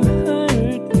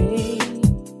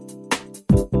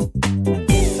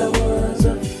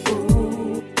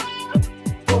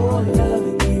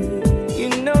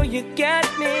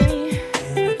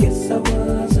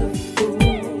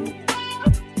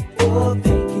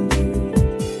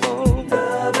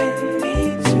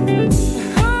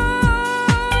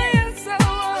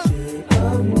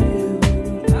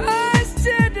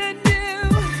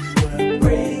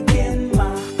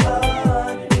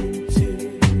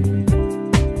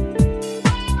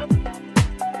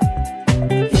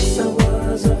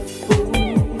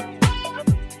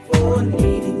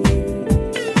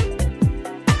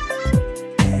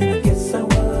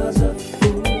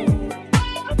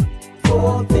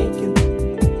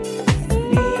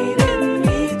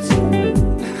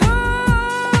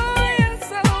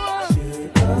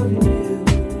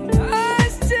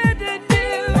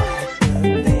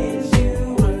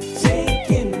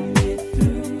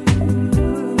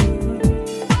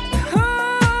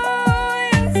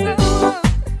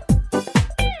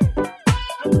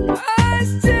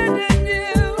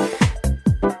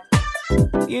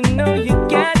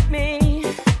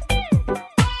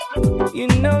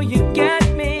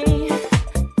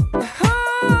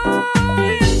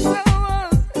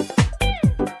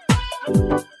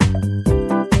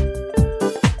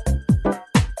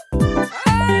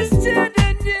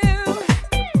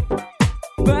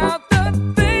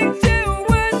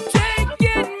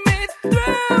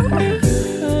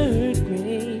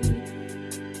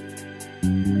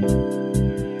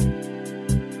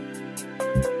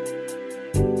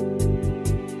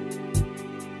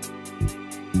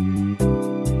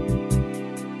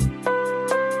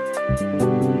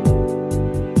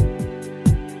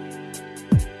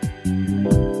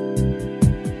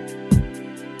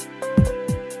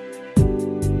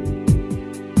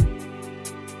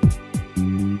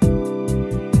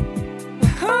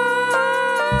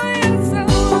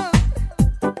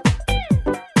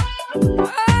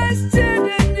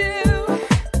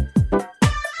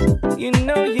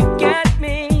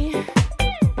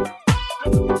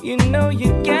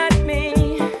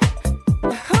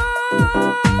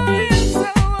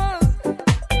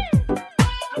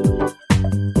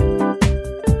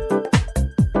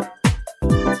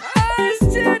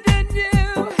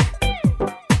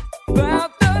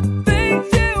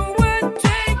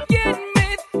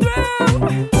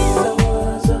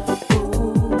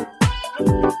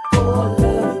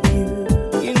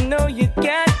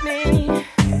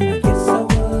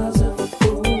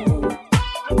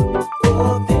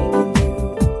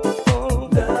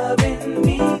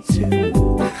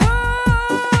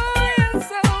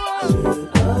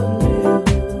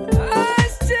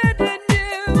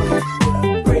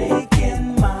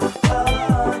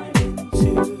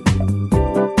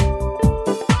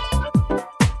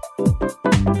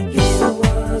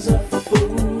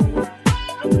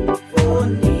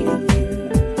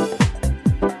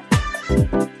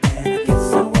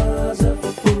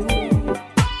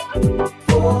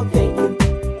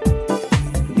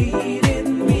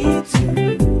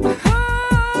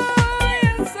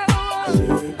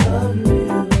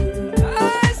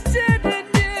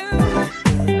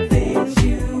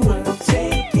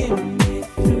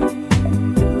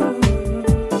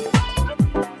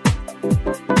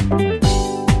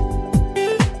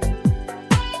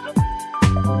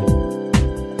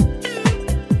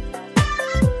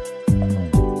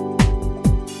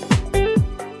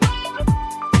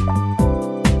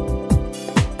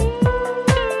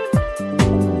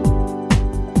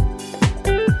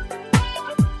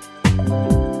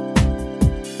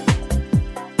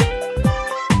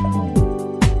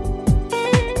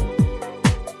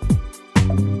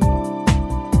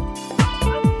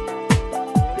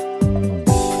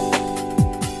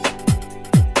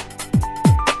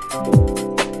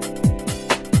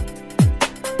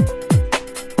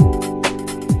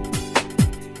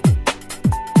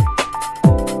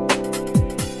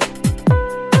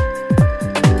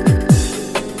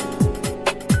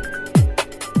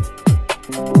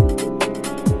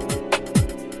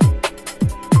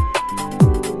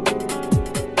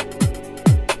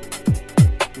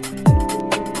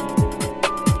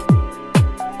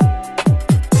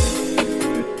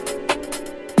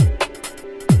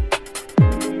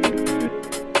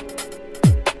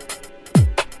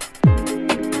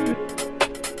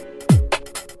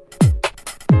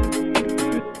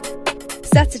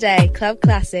 Saturday Club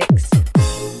Classics.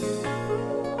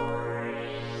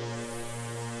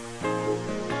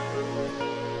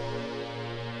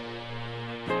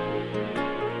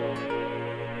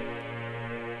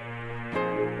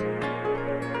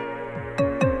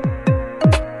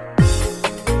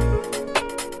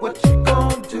 What you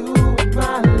gonna do with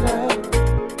my love?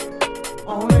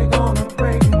 Only gonna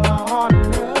break my heart,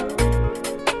 love.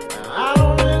 I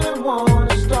don't really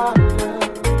wanna start love.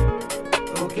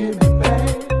 Don't give me back.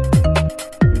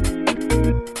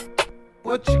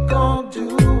 What you gonna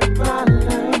do with my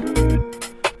love?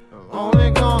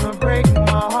 Only gonna break my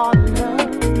heart,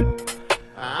 love.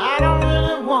 I don't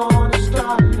really wanna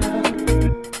start love.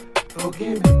 Don't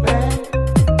give me back.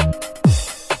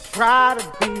 Try to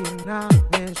be an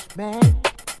honest man.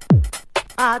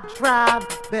 I try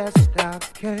the best I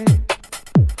can.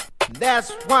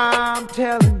 That's why I'm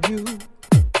telling you,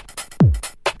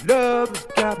 love has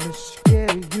got me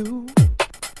scared of you.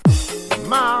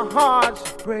 My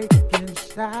heart's breaking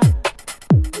inside.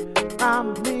 I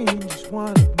mean, just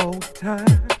one more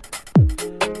time,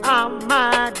 I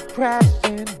might crash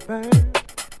and burn.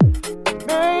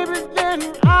 Maybe then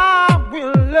I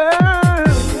will learn.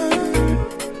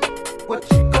 What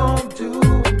you gonna do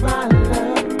with my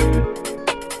love?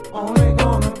 Only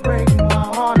gonna break my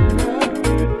heart, love.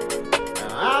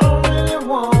 I don't really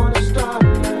wanna start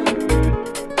love.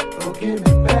 Don't give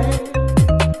me back.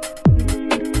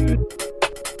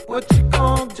 What you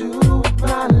gonna do with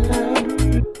my love?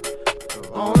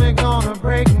 Only gonna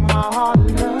break my heart,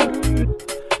 love.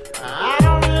 I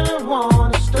don't really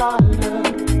wanna start love.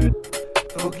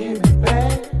 Don't give me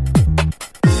back.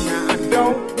 Now I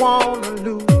don't wanna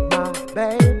lose my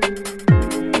baby.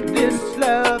 This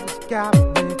love has got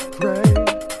me crazy.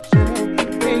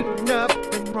 Ain't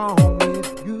nothing wrong with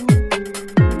you.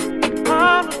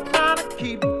 I'm just trying to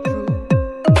keep it true.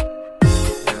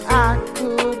 I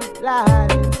could have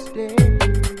lied instead,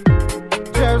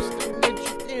 just to get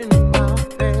you in my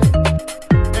bed.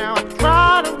 Now I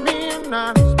try to be an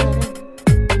honest man.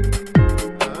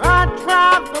 I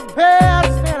try the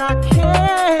best that I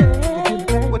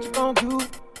can. What you gonna do?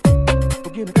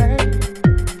 Forgive me, babe.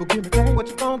 Forgive me, babe. What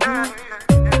you gonna do?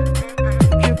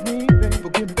 Forgive me, babe.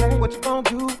 Forgive me, babe. What you gonna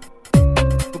do?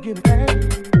 Forgive me, babe.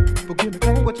 Forgive me,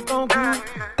 babe. What you gonna do?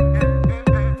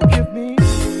 Forgive me.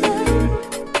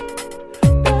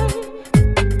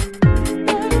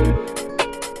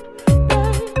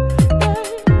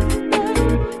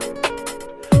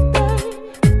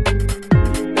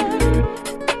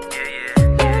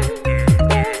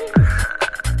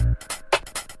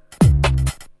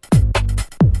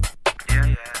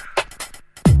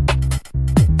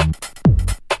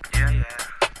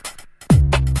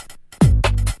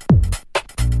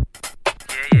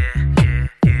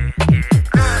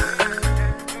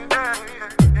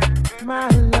 My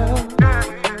love,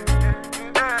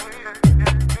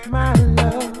 my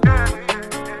love,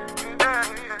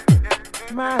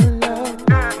 my love,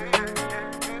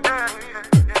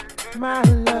 my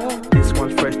love. This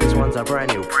one's fresh, this one's a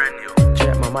brand new.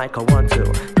 Check my mic, I want to.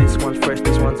 This one's fresh,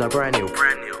 this one's a brand new.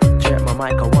 Check my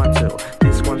mic, I want to.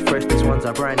 This one's fresh, this one's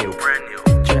a brand new.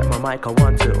 Check my mic, I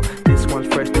want to. This one's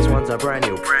fresh, this one's a brand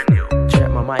new. Check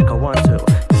my mic, I want to.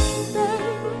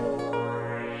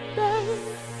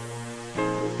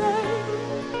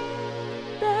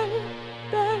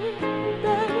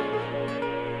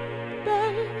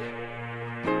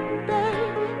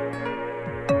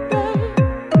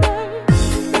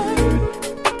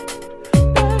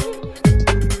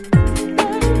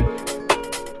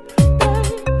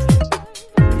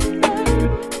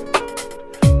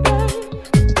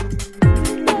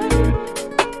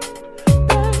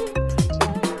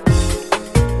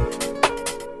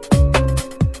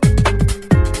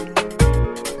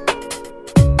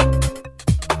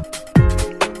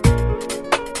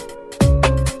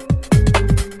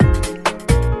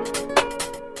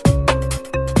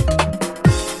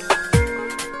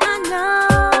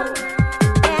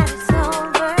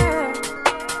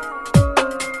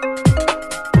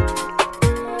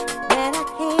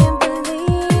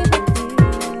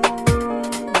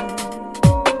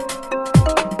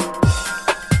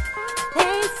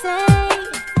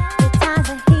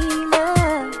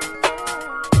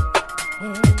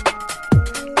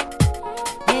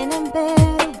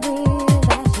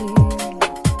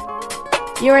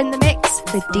 You're in the mix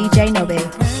with DJ Nobby.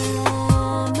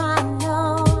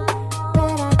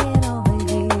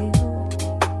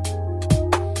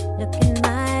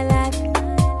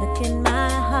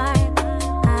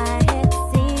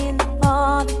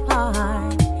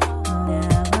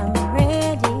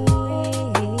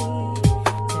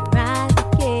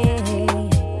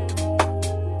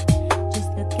 Just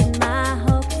look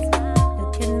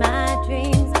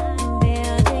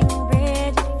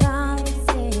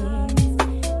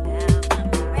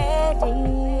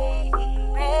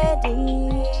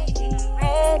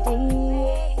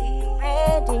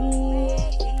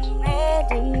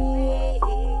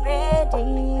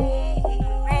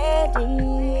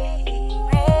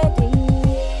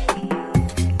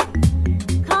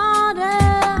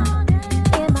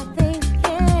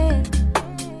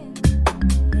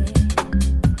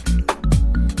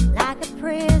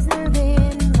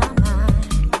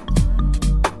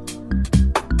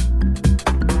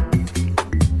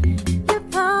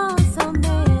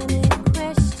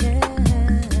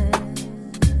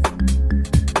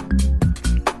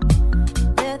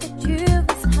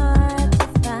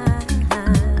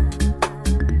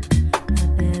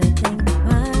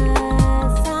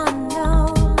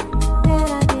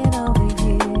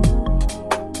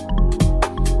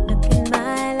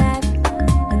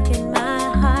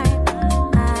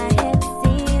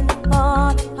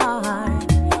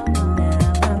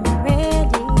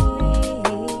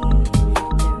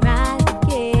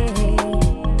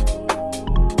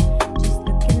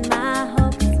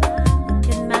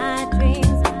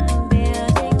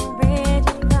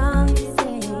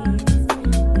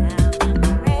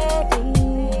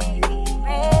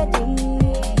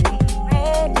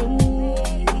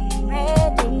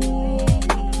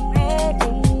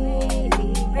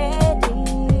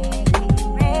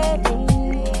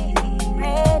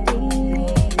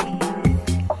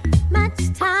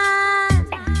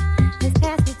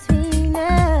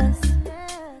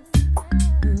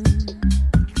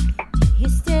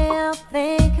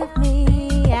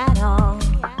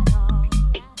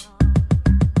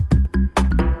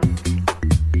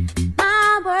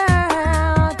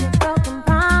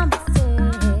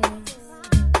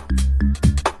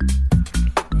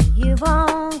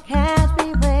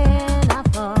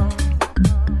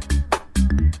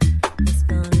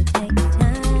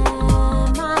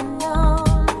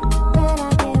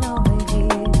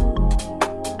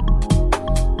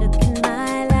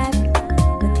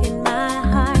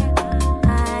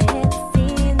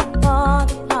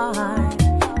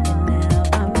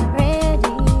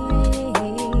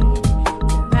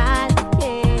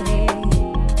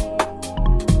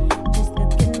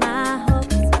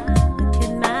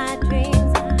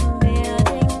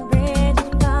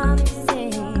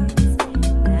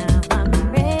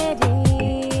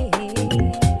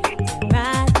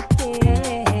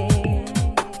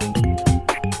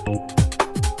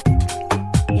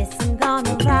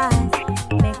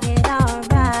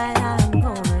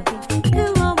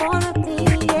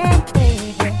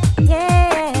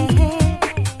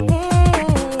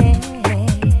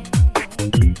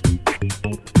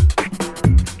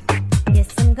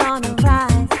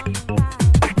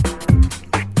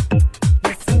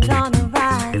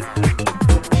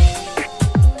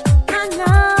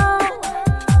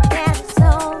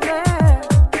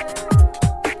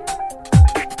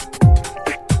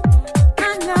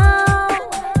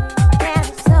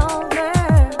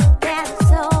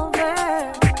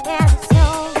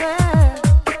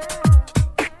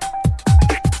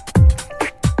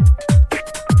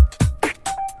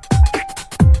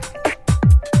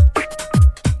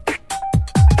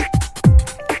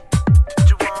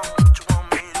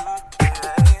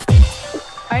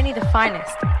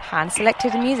finest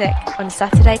hand-selected music on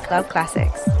Saturday Club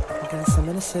Classics. I got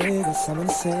something to say, got something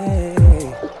to say.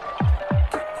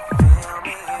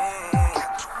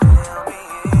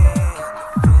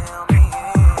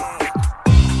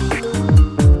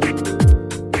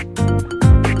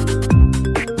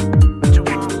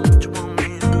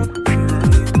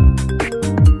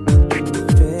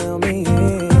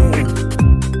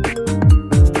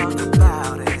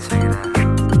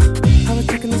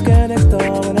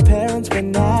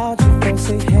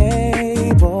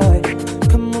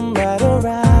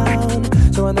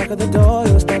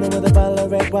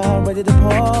 Ready to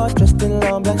pour, dressed in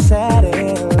long black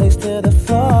satin, lace to the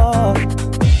floor.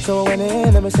 So I went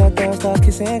in and we sat down, started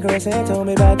kissing, caressing. Told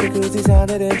me about jacuzzi,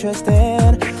 sounded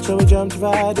interesting. So we jumped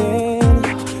right in.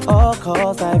 All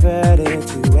calls diverted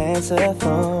to answer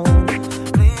phone.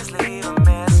 Please leave a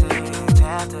message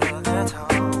after the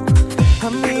tone. I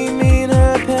mean, me and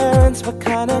her parents were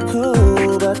kinda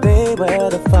cool, but they were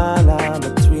the fine line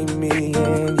between me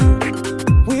and you.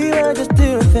 We were just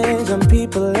doing things some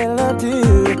people in love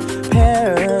do.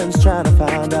 Parents trying to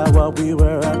find out what we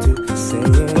were up to.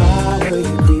 Saying, why were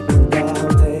you creeping down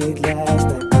late last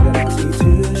night? But I see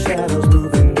two shadows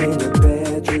moving in your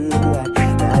bedroom light.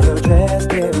 Now you're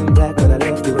dressed in black, but I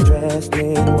left you dressed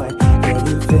in white. Can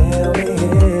you feel me?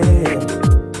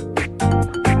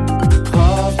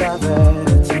 Calls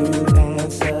diverted to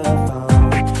answer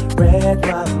phone. Red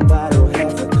wine bottle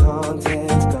has the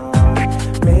contents gone.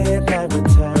 Midnight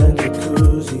return,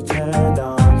 jacuzzi turned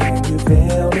on. Can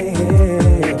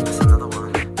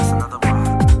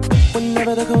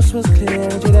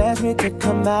me to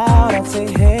come out, I'd say,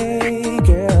 hey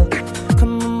girl,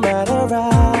 come right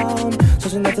around. So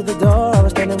she knocked to the door, I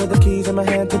was standing with the keys in my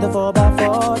hand to the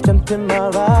 4x4. Jumped in my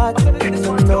ride,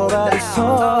 and nobody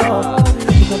saw.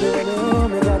 We got the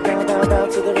rhythm, we got down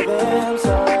to the rhythm.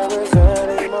 So I was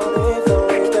early morning, so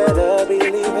we better be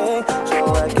leaving. So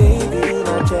I gave you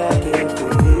my jacket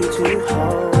for you to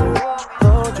hold.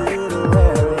 Told you to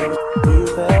wear it, you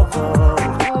felt cold.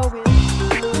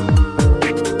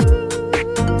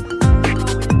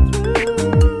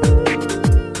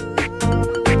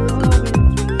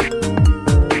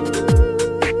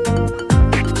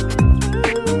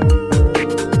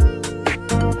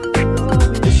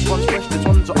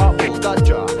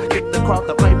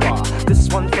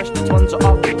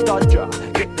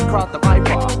 Crowd that my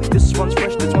bar. This one's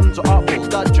fresh, this one's an awful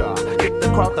dodger. Get the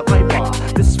crowd that my bar.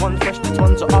 This one's fresh, this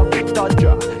one's an awful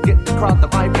dodger. Get the crowd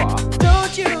that my bar.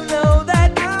 Don't you know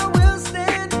that I will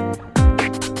stand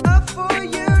up for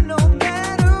you no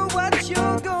matter what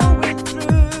you're going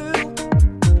through?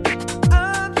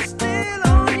 I'm still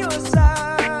on your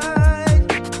side.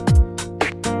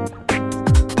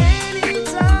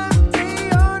 Anytime, day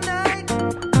or night.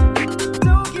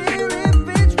 Don't care if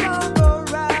it's wrong or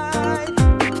right.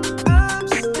 I'm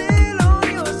still on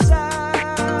your side.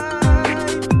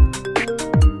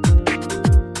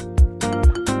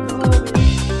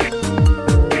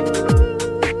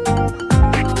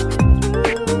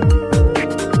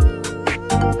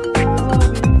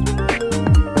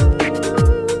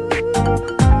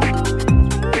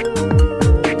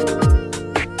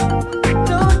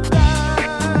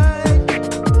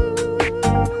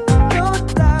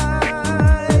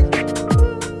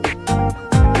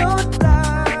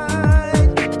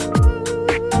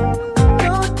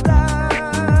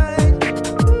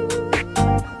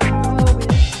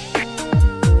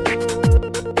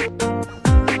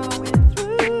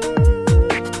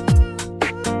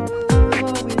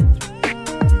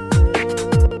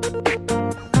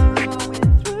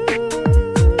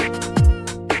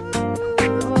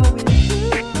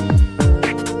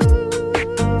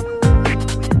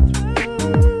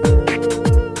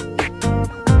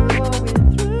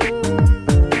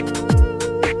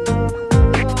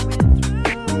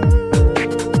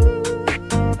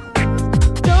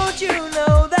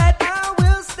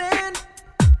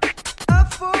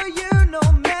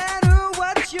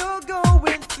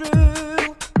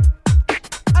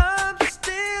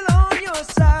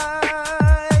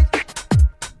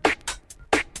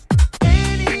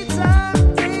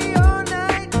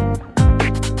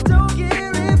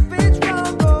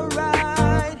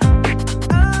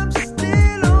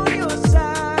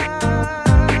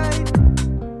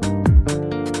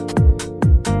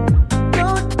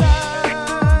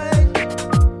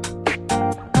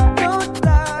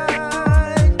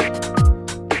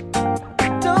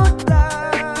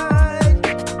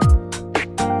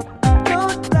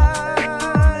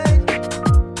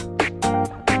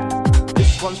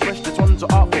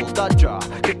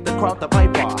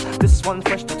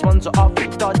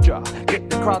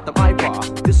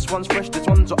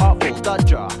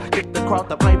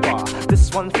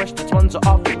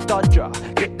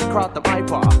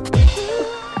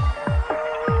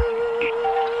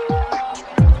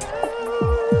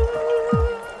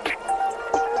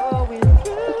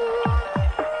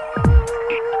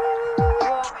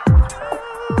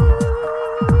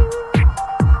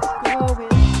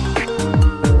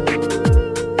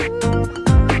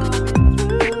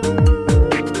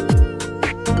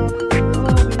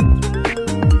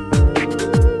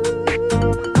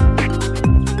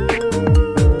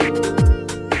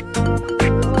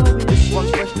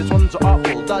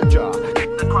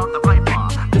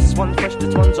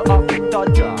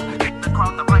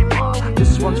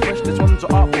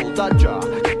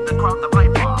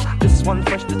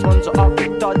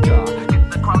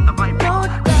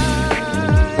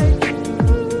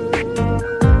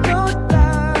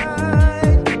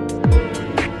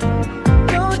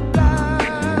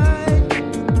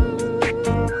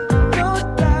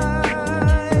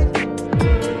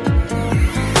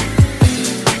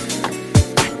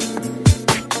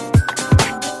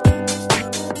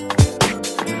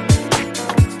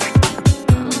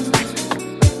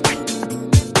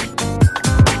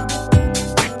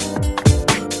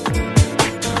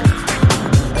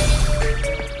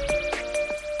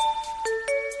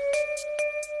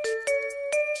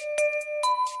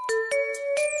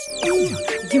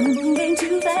 You're moving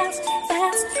too fast,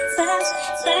 fast, fast,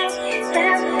 fast,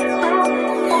 fast.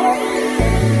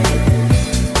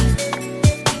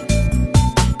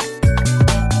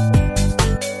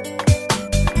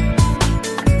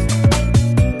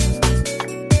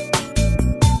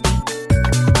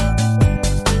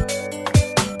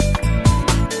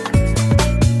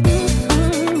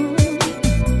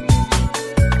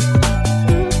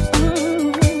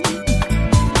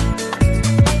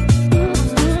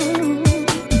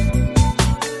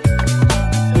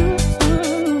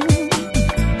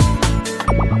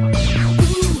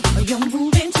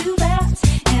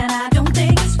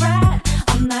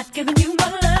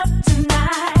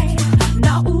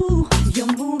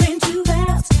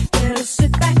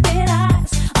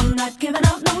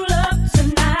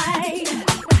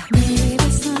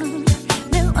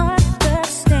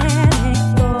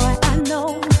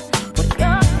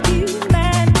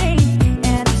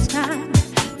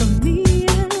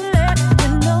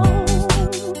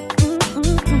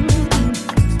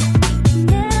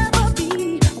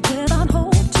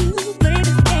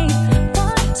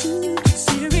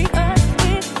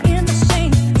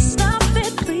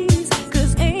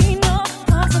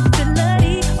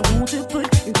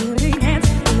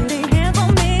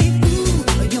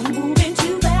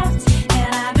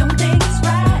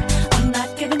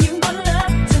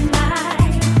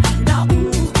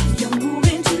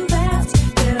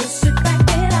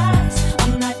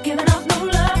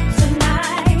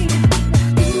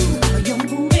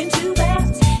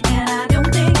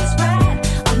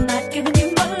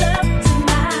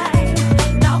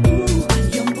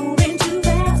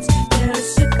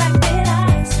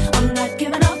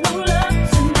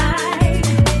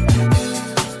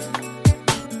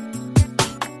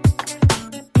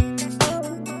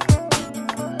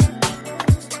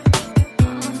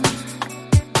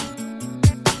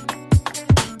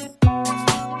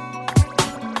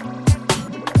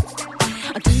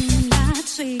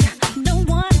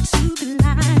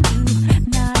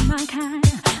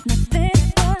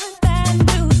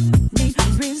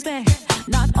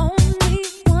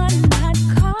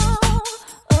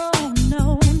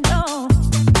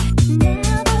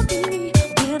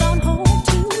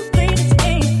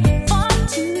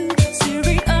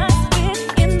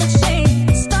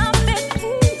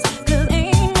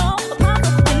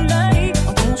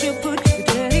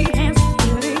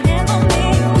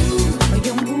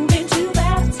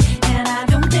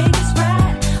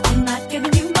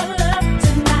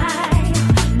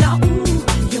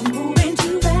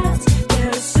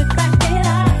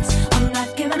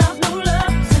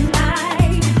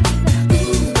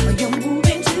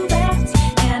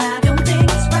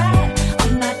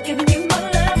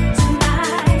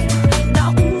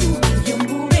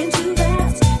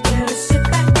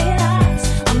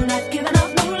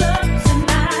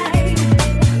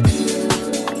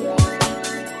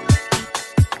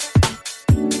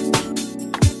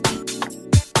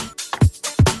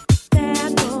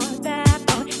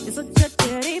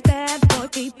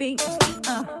 keeping.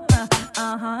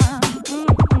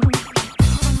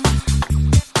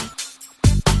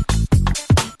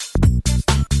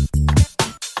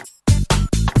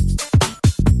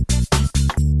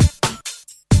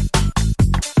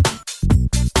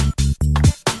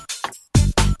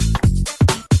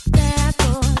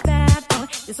 Bad boy,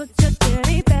 you're such a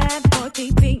dirty bad boy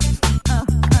keeping.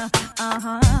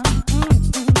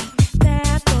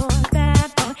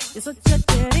 Bad boy, you're such a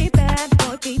dirty bad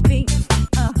boy keeping.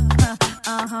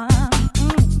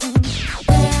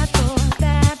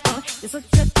 Bad boy, you're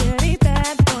such a dirty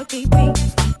bad boy keeping.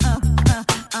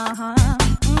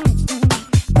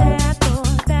 Bad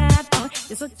boy,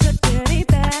 you're such a dirty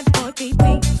bad boy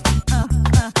keeping.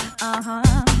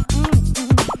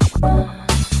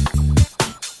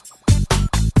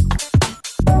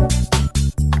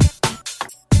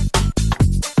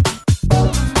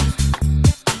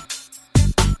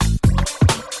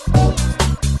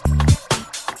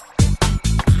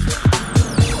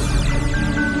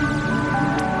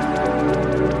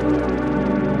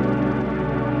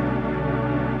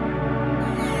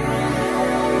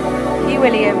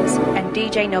 Williams and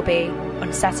DJ Nobby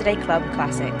on Saturday Club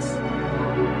Classics.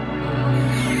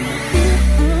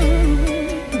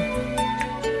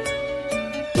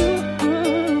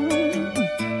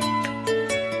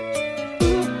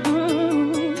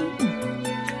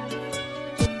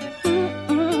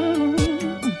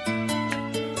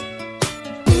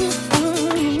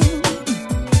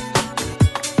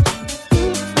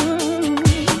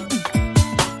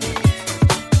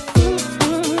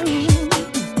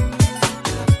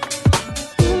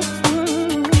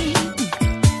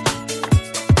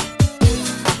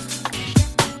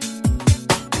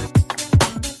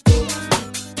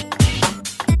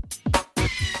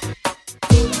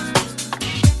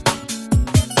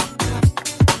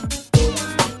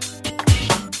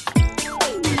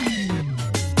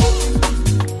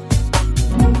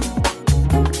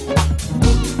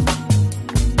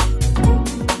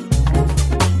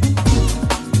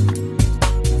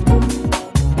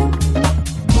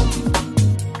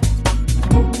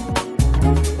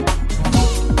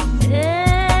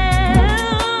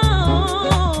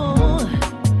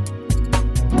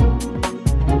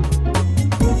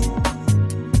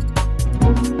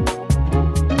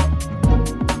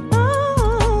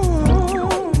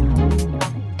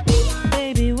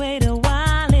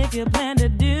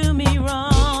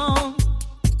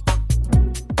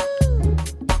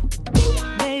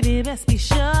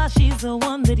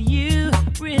 One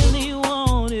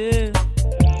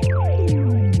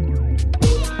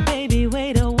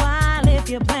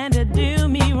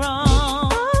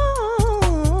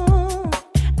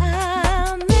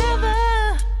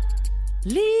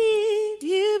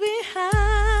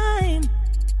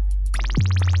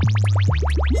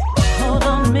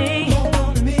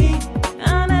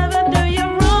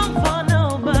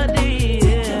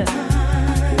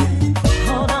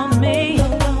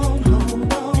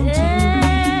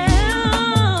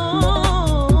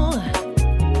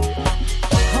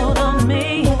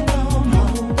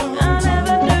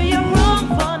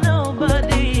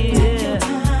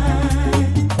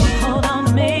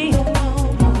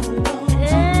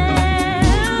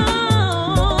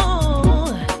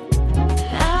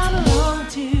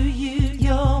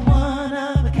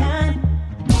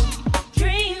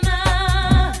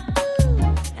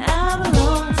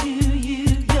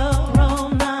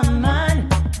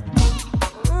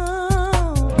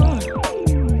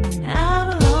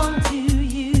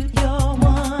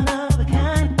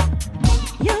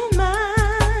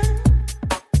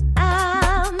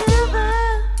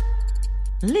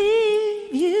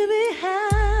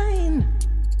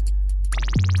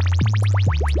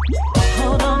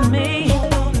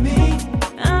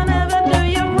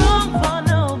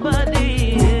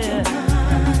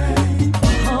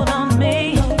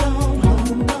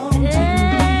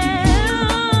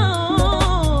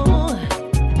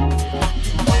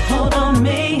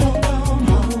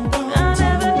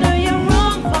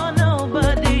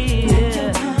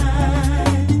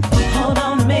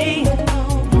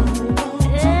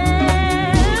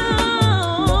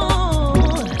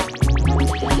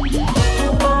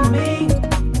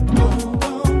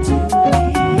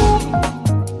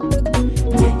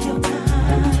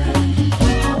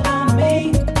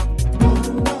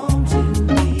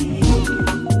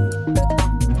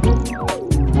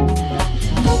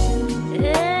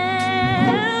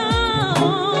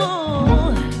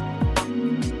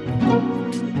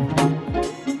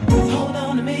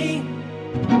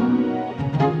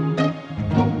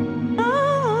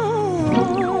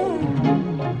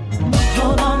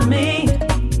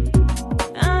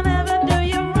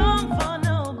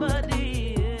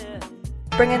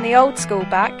bringing the old school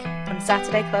back on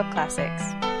Saturday Club Classics.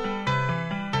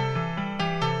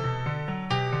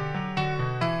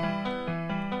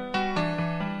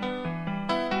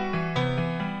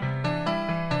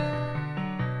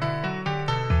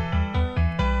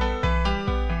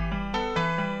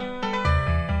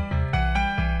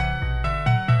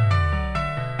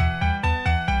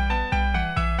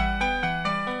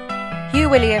 Hugh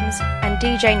Williams and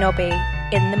DJ Nobby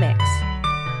in the mix.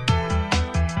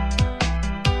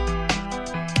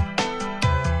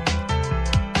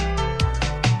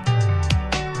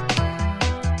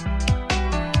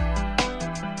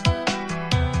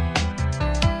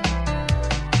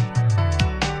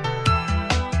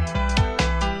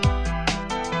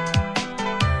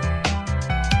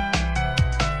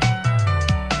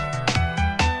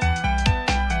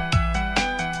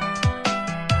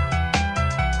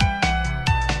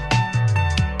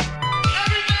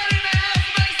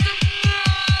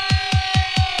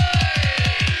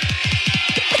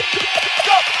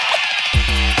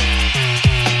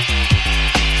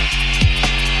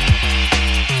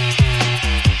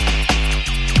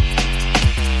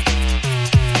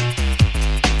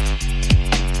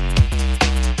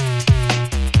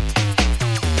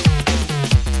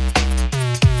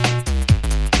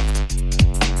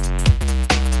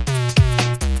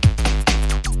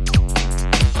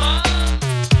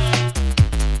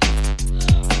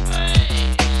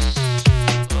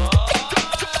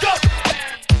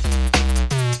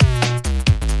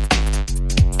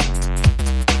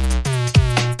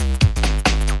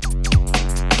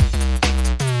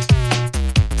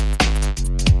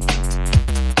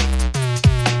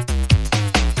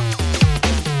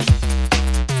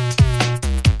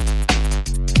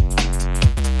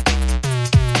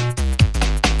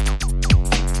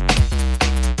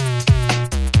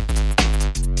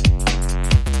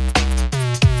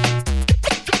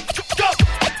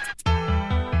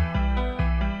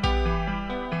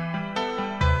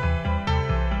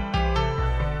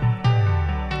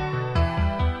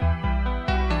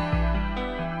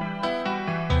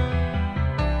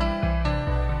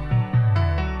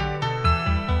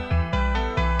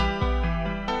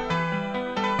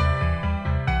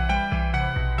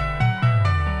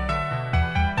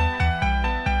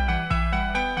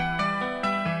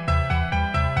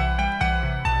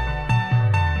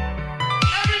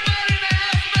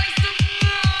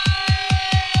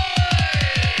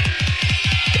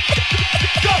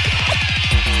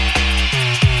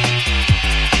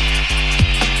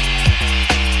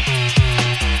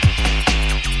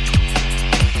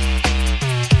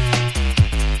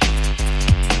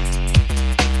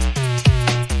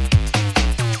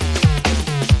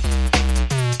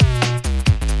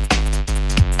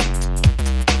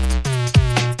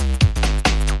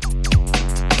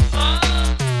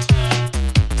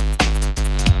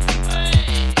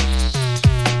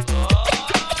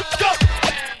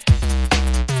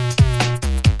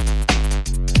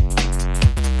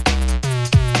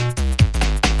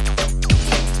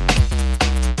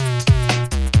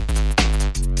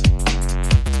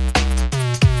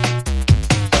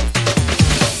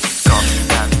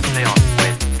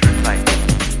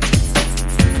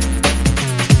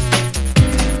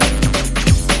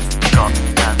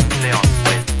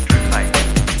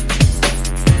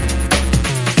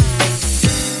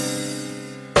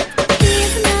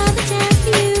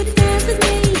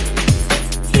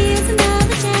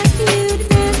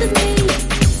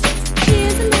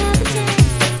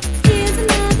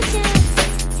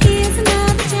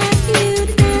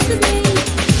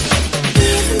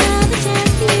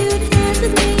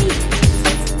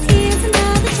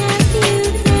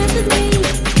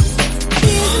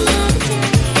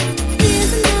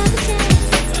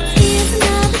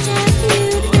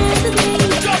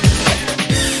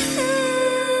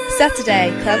 Saturday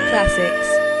Club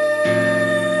Classics.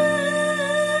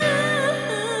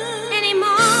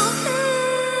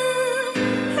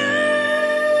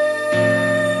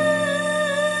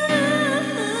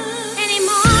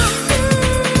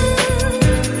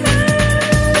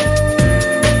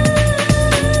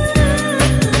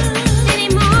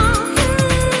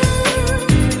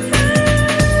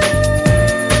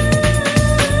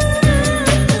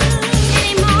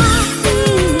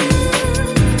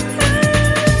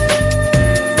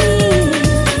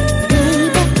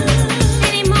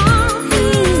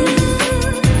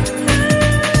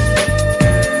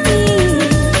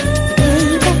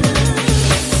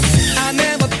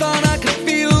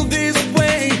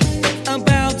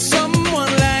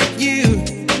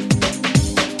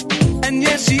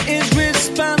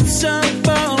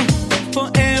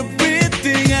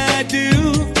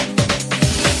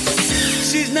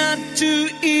 not too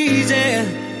easy.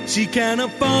 She can't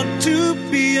afford to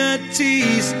be a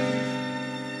tease.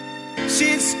 She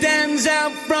stands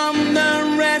out from the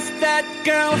rest. That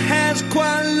girl has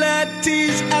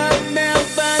qualities I've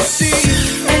never seen.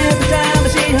 Every time I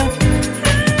see her,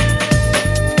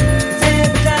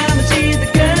 every time I see the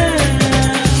girl,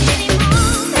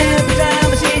 every time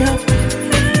I see her,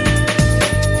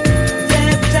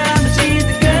 every time I see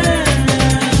the girl,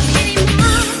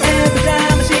 every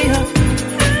time I see her,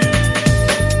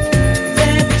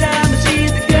 every time I see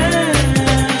the girl,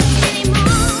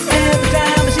 every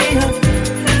time I see her,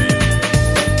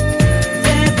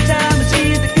 every time I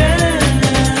see the girl.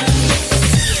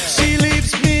 She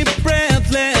leaves me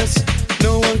breathless.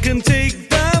 No one can take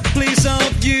the place of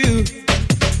you.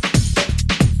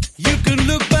 You can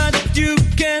look but you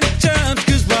can't touch,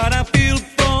 'cause what I feel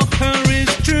for her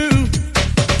is true.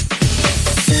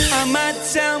 I might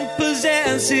sound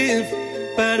possessive,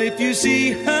 but if you see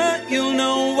her, you'll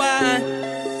know why.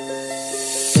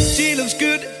 She looks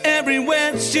good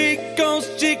everywhere she goes.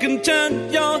 She can turn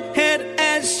your head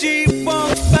as she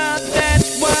walks by, that's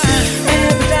why.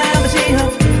 Every time I see her,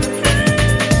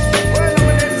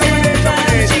 every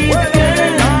time I see the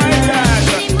girl,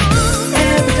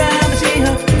 every time I see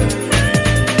her,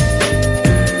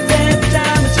 every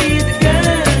time I see the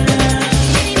girl,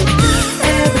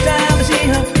 every time I see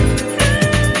her,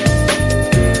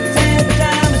 every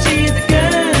time I see the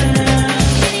girl,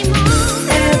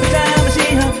 every time I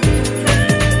see her,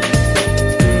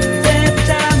 every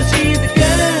time I see the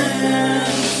girl.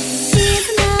 Here's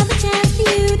another chance for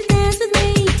you to dance with me.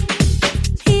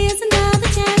 Here's another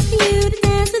chance for you to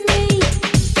dance with me.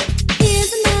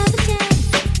 Here's another chance.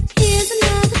 Here's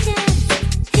another chance.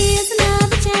 Here's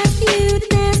another chance for you to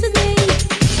dance with me.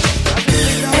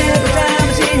 Every time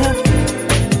I see her,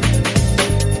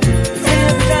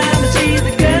 every time I see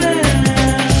the girl,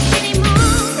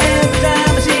 every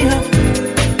time I see her,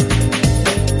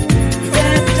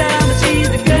 every time I see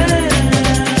the girl,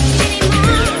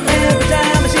 every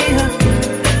time I see her,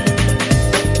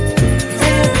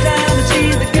 every time I see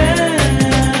the girl,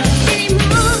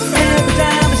 every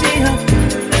time I see her,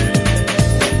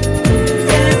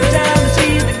 every time I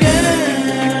see the girl.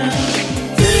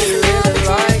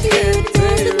 Like it, do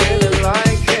you really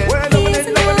like it? We're loving it,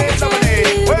 loving it, loving it.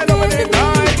 We're loving it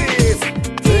like this.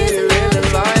 Do you really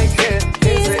like it?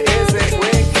 Is it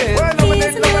wicked? We're loving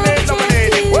it, loving it, loving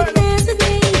it. We're loving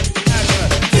it.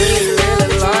 Do you really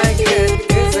like it?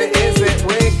 Is it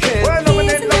wicked? We're loving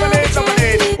it, loving it, loving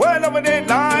it. We're loving it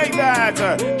like that.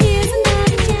 Here's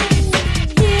another chance.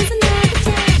 Here's another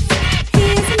chance.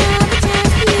 Here's another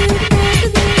chance for you to dance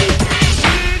with me.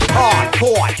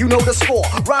 Hardcore, you know the score.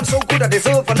 Rhyme so good I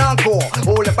deserve an encore.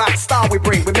 All about the style we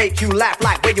bring, we make you laugh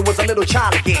like when you was a little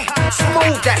child again.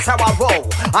 Smooth, that's how I roll.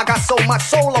 I got so much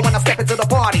soul when I step into the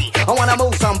party. I wanna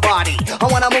move somebody, I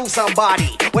wanna move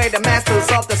somebody. We're the masters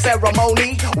of the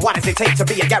ceremony. What does it take to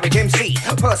be a garage MC?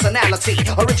 Personality,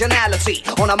 originality.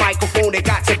 On a microphone it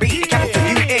got to be the capital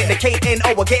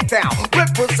U-N-K-N-O, get down.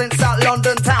 Represent South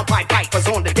London town, pipe pipers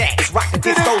on the decks. Rock the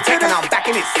discotheque and I'm back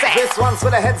in its set. This one's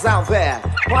for the heads out there.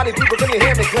 Party people, can you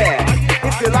hear me clear?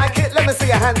 If you like it, let me see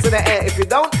your hands in the air. If you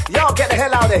don't, y'all get the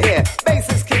hell out of here. Bass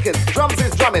is kicking, drums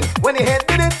is drumming. When you hear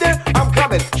I'm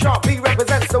coming. Sharp B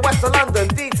represents the west of London.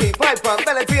 DT, Piper,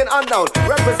 Melody and Unknown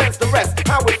represents the rest.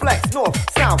 How it flex, north,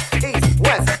 south, east,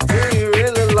 west. Do you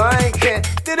really like it?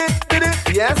 Did it?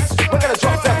 Yes. We're gonna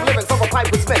drop death lyrics over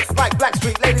Piper's mix. Like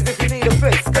Blackstreet ladies if you need a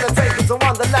fix. Gonna take you to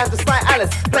Wonderland just like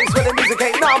Alice. Place where the music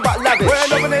ain't nothing but lavish. We're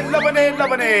loving it, loving it,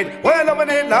 loving it. We're loving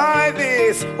it like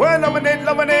this. We're loving it,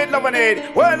 loving it, loving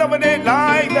it. We're loving it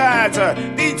like that.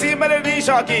 DT, Melody,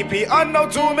 Sharky P, Unknown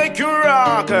to make you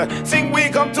rock. Sing we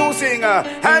come to sing,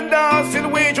 and dance till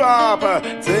we drop.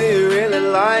 Do you really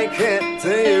like it? Do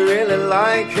you really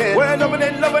like it? We're loving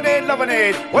it, loving it, loving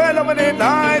it. We're loving it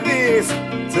like this.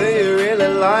 Do you really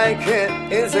like it?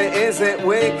 Is it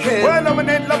wicked? We're loving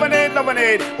it, loving it, loving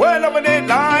it. We're loving it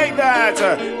like that.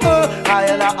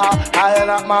 Higher la higher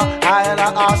la ma, higher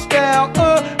la scale.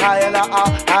 Higher la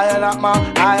higher la ma,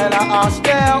 higher la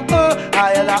scale.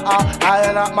 Higher la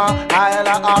higher la ma, higher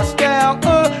la scale.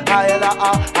 Higher la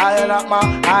higher la ma,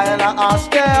 higher la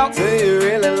scale. Do you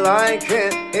really like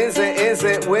it? Is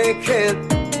it wicked?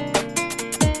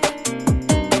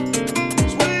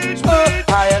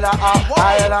 Higher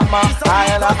la ma,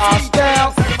 higher la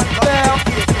scale.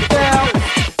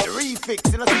 The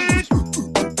refix in a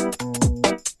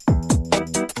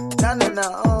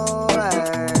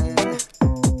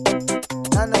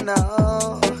no,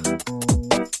 no.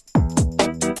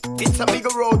 It's a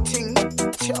bigger road thing.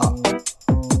 Sure.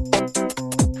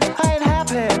 I ain't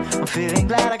happy, I'm feeling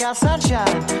glad I got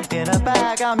sunshine in a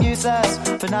bag. I'm useless,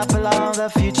 but not for long. The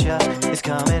future is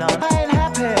coming on. I ain't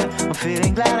happy. I'm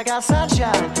feeling glad I got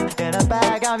sunshine in a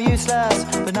bag. I'm useless,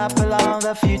 but not for long.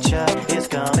 The future is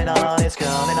coming on. It's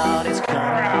coming on. It's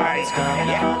coming on. It's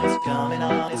coming on. It's coming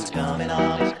on. It's coming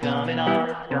on. It's coming on.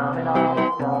 It's coming on.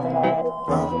 It's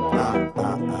coming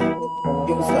on.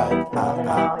 Useless. Coming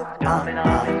on. It's coming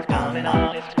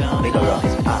on. It's coming on.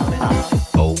 It's coming on.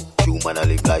 Oh, you man, I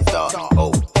live like star.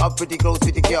 Oh, I'm pretty close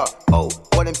to the car. Oh,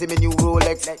 what them see me new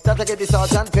Rolex. That I get the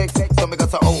sergeant fix. So me got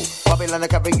so oh, Babylon I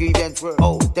have ingredients.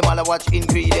 Oh, them all I watch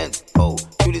ingredients. Oh,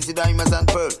 you see diamonds and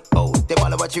pearl. Oh, them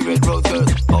all I watch you red rose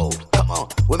girls. Oh, come on,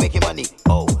 we making money.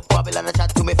 Oh, Babylon I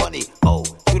chat to me funny. Oh,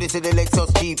 you see the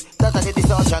Lexus cheap. That I get the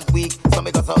sergeant weak. So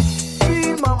me got so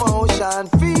feel my motion,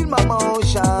 feel my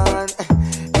motion.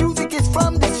 Music is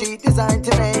from the street, designed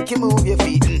to make you move your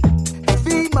feet.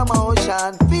 Feel my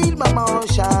motion, feel my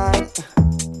motion.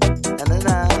 Na na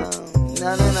na,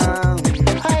 na na na.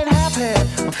 I ain't happy.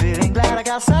 I'm feeling glad I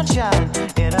got sunshine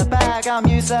in a bag. I'm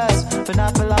useless, but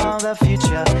not for long. The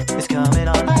future is coming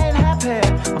on. I ain't happy.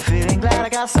 I'm feeling glad I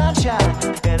got sunshine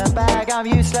in a bag. I'm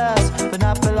useless, but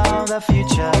not for long. The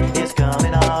future is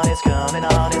coming on. It's coming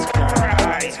on. It's coming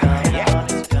on. It's coming on.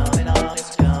 It's coming on.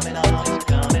 It's coming on. It's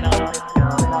coming on. It's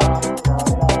coming on.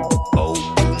 Oh,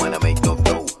 you wanna make no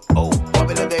dough. Oh,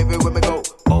 Babylon everywhere me go.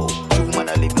 Oh, you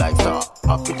wanna live like star.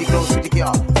 I'm pretty close to the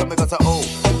car. So me got to oh,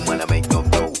 you wanna make no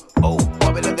dough. Oh,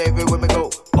 Babylon everywhere me go.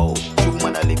 Oh, you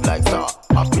wanna live like star.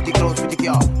 I'm pretty close to the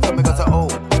car. So me got to oh.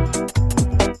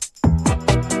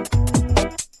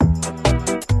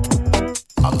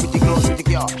 I'm pretty close to the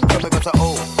car. So me got to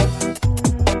oh.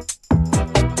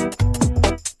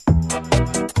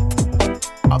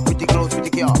 I'm pretty close to the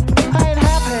car. I ain't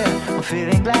happy. I'm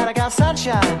feeling glad I got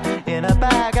sunshine in a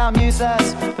bag. I'm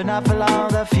useless, but not for long.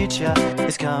 The future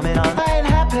is coming on. I ain't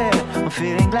happy. I'm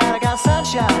feeling glad I got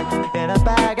sunshine in a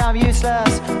bag. I'm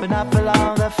useless, but not for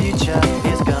long. The future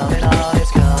is coming on.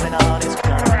 It's coming on. It's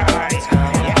coming on. It's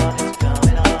coming on. It's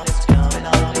coming on. It's coming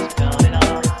on. It's coming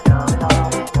on.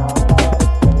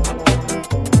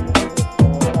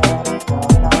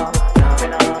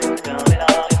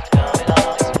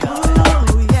 It's coming on.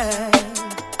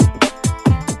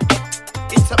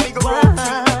 It's a big road.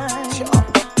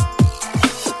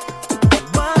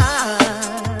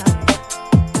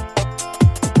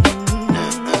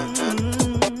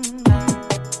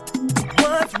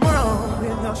 What's wrong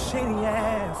with your shady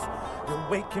ass? You're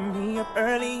waking me up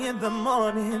early in the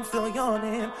morning, still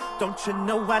yawning. Don't you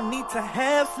know I need to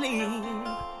have sleep?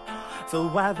 So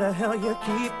why the hell you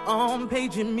keep on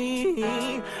paging me?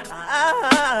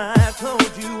 I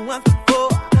told you once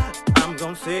before, I'm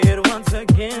gonna say it once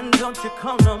again. Don't you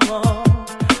call no more.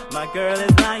 My girl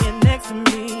is lying next to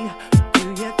me. Do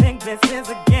you think this is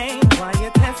a game? Why you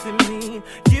testing me?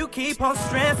 You keep on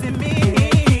stressing me.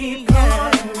 Keep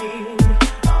calling me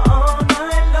all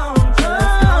night long,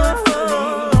 just not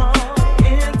sleep.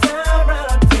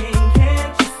 Interrupting,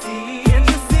 can't you see? Can't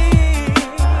you see?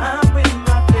 I'm with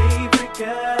my favorite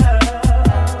girl.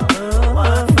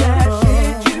 What's that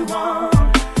shit you want?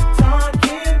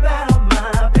 Talking about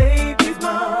my baby's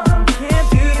mom. Can't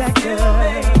do that, girl.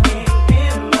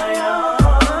 In my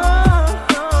arms,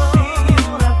 she's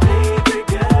my favorite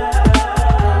girl.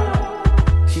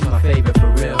 She's my favorite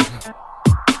for real.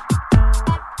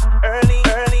 Early,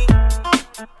 early,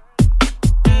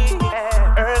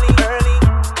 early,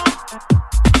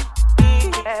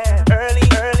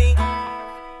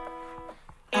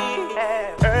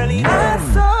 early. I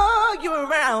saw you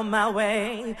around my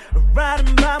way,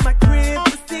 riding by my crib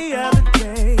just the other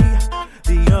day.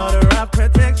 The order of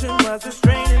protection was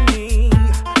restraining me.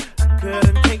 I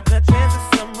couldn't take the chance of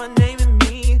someone naming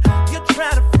me. You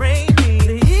try to frame me,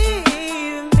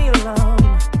 leave me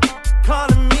alone,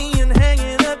 calling me and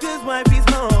hanging up his wifey's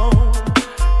home.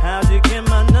 How'd you get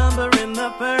my number in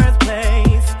the first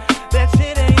place? That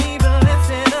shit ain't even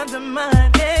listed under my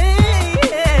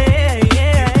name. You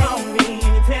call me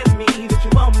and you tell me that you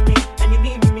want me and you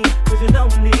need me 'cause you're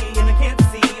lonely and I can't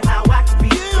see how I can be.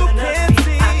 You can't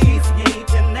see. I appreciate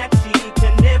and that she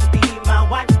can never be my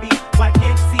wife. Why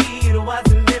can't you see it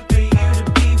wasn't meant for you to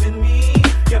be with me?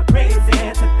 You're crazy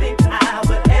to think I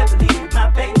would ever leave my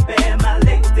baby, my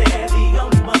lady, the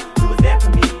only one who was there for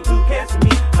me, who cares for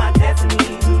me, my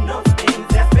destiny, who knows the things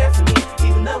that's best for me.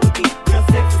 Even though it be real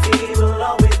sexy, will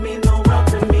always mean no wrong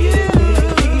to me.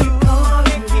 Keep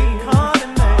calling me all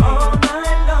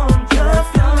night long, just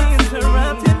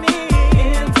interrupting me.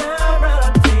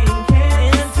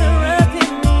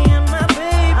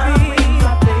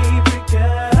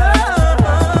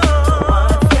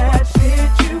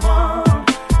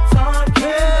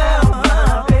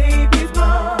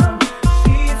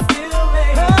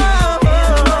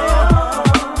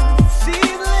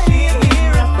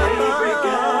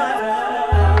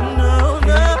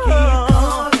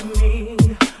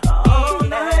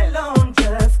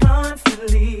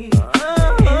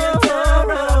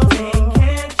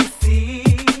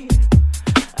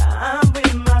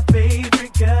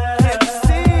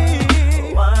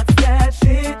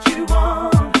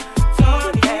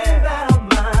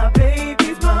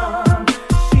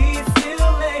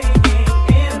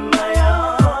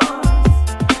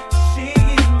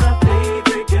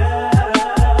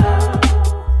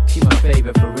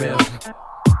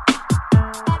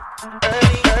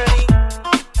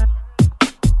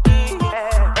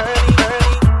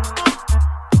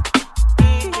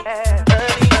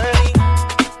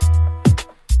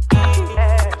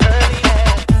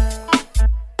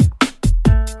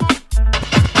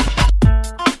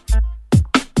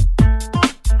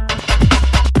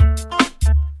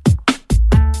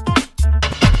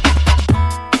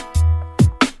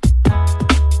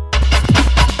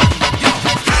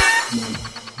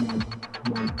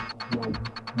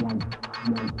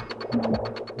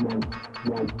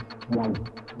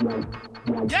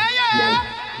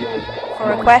 For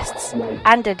requests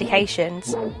and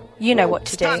dedications, you know what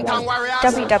to do.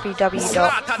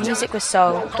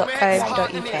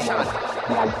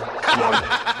 www.musicwithsoul.co.uk.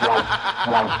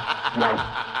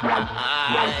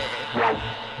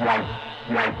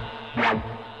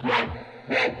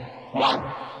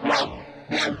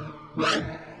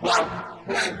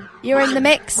 You're in the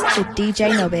mix with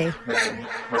DJ Nobby.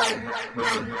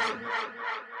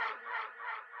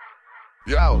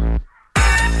 Yo.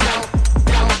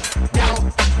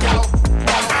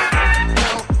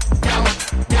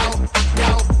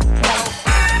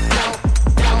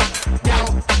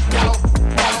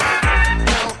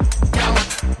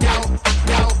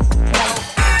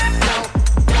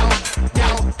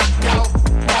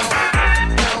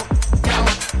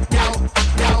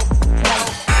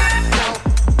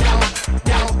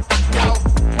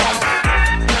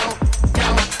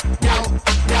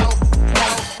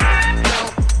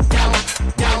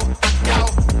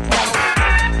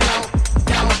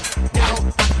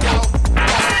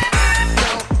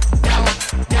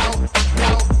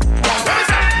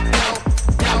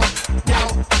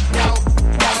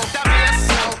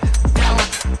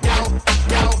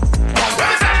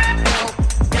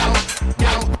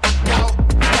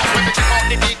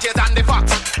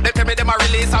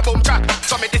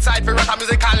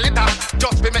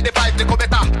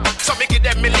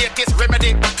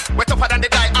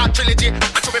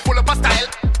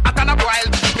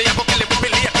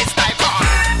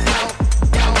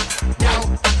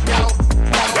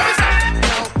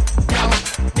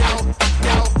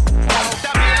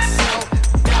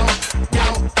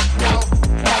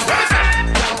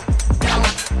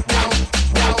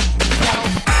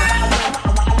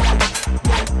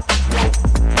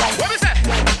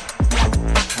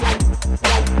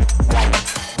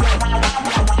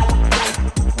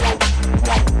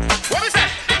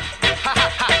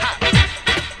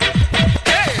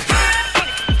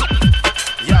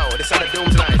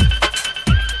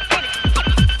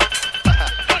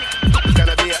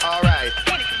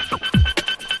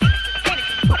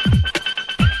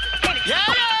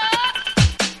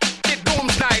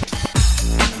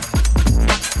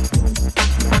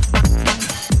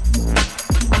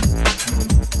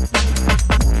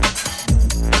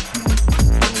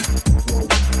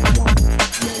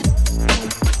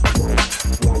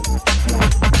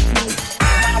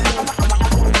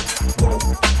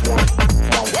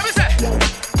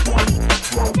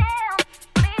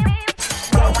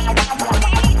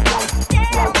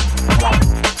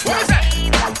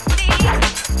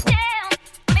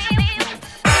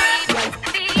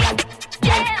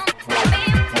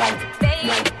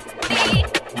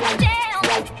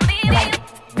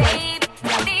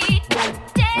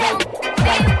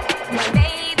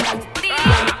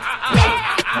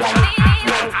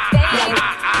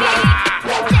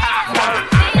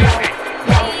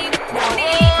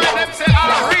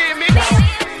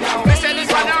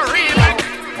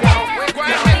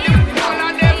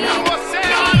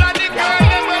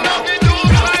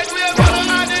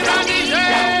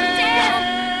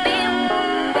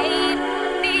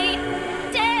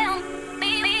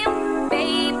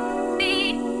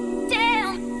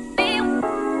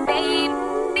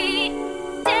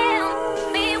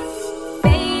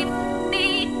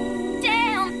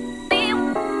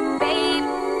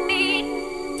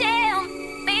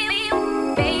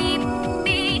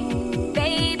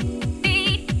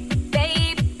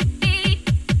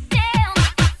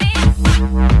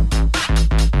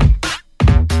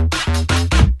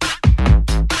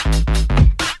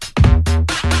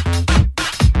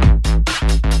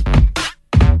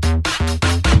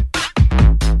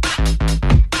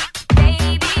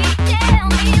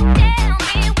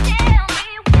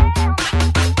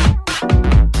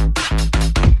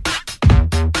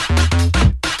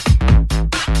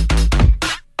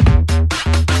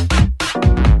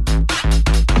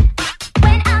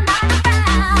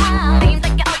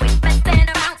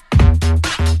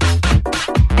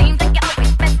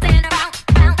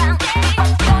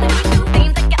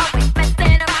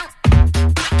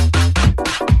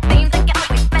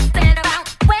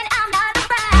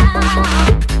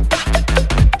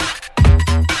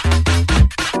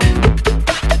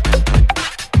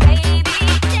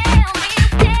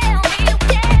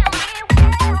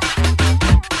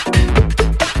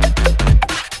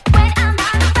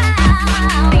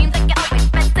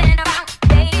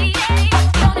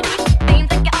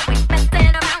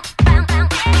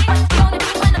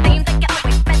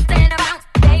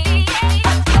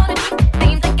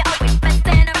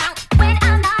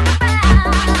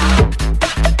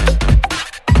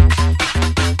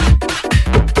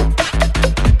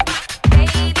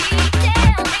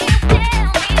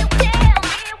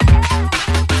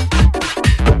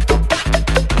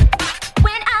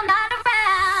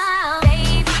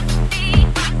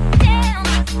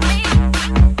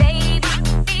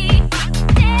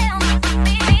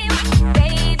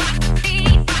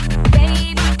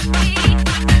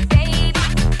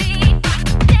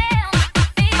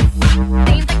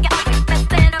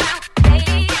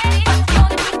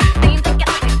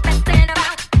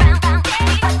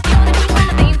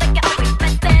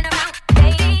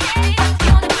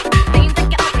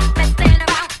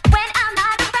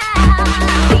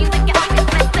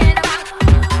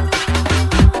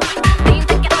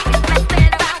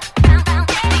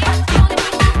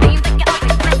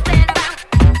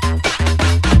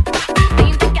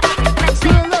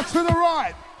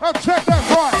 Now check that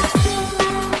right.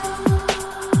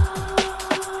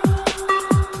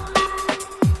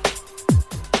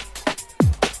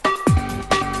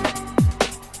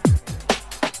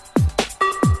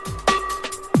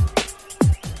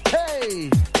 Hey,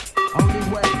 only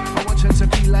way I want you to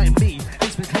be like me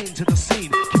is be clean to the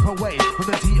scene. Keep away from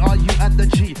the D-R-U and the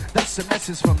G. That's the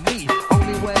message from me.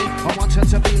 Only way I want you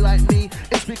to be like me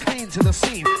is be clean to the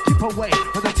scene. Keep away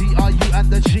from the D-R-U and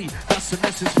the G. That's the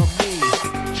message from me.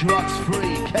 Drugs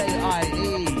free,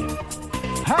 K-I-E.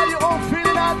 How you all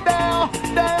feeling out there?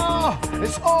 There,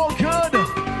 it's all good.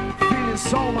 Feeling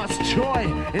so much joy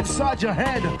inside your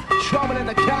head. Trouble in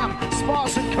the camp,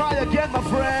 Sparks and Kai again, my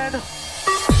friend.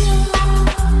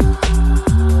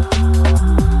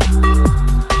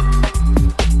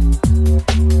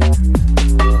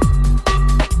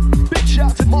 Big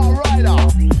shout to Mark Ryder.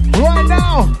 Right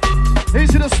now,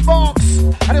 these are the Sparks,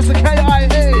 and it's the K-I-E.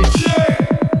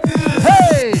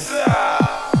 Hey!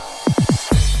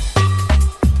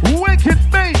 Wicked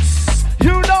beats,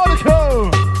 you know the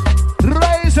code.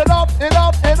 Raise it up, it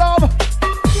up, it up.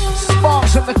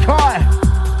 Sparks and the Kai.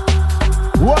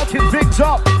 Working things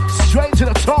up, straight to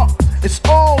the top. It's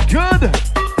all good.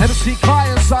 MC Kai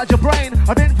inside your brain.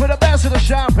 I'm in for the best of the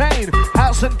champagne.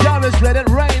 House and garage, let it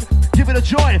rain. Give it a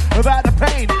joy without the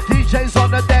pain. DJs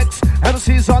on the decks,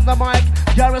 MCs on the mic.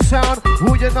 Garage sound,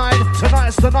 will unite.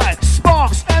 Tonight's the night.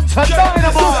 Sparks, enter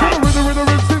Dynamite.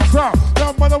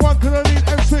 Number the one to the lead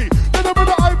MC. Then number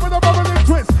the I for the bubbling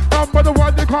twist. Number the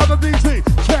one they call the DC.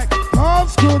 Check.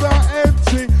 Dance to the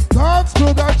MC. Dance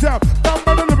to the jam.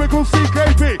 Number the lyrical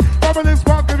CKP. Bubbling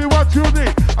spark, give you what you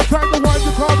need. I try the one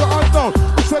you call the unknown.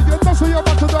 You said you're not so you're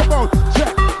back to the mode.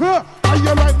 Check. How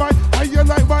you like mine? How you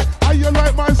like mine? How you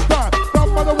like my style?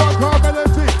 Number the one called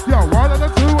melody. Yo, one and the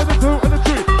two and the two and the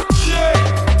three.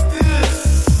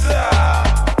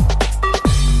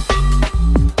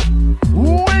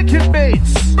 Wicked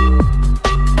beats.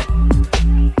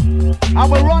 And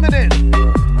we're running it.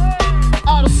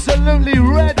 Absolutely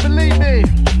red, believe me.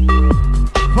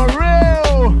 For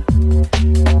real.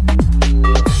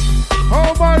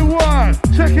 Oh my word.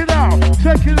 Check it out.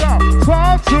 Check it out.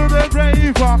 Talk to the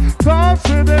raver. Talk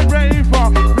to the raver.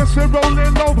 Let's be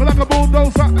rolling over like a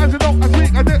bulldozer. As you know, I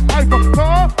think I did hyper.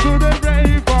 Talk to the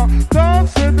raver. Talk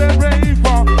to the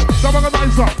raver.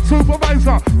 Organizer,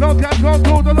 supervisor, no can go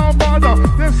to the Lombardo.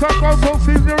 This I also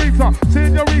senorita,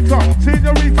 senorita,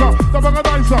 senorita. The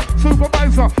organizer,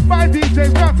 supervisor, my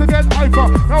DJ's got to get hyper.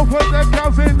 Now put the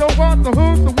girls in the one, the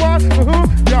who, the one, the who.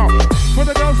 Yo, for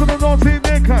the girls in the naughty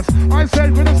knickers, I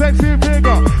said with a sexy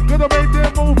figure, gonna make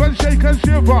them move and shake and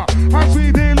shiver as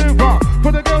we deliver.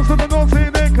 For the girls in the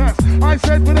naughty knickers, I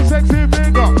said with a sexy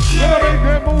figure, gonna make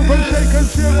them move and shake and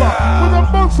shiver. With a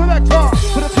boot selector,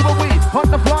 for the two of we on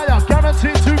the flyer.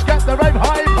 Guaranteed to get the rave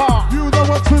hyper. You know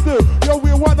what to do. Yo,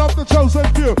 we're one of the chosen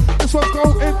few. This one's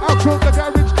going out to the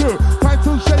garage crew. Time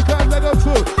to shake and let her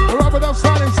too. Rub it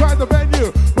outside inside the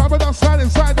venue. Rub it outside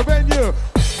inside the venue.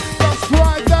 That's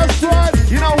right, that's right.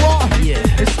 You know what?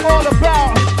 Yeah. It's all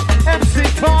about MC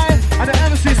Kai and the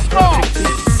MC Sparks.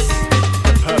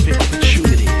 The perfect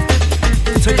opportunity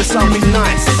to tell you something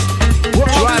nice.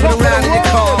 Driving around in your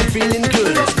car, feeling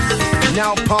good.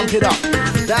 Now pump it up.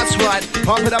 That's right,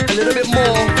 pump it up a little bit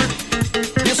more.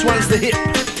 This one's the hip.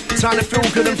 Time to feel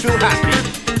good and feel happy.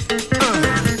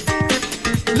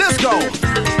 Let's go.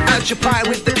 Add your pie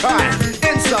with the Kai.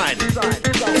 Inside.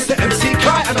 It's the MC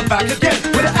Kai and I'm back again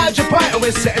with the Add Your Pie, and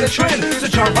we're setting a trend. So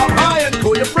jump up high and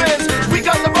call your friends. We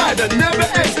got the vibe that never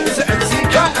ends. It's the MC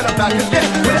Kai and I'm back again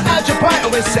with the Add Your Pie,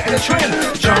 and we're setting a trend.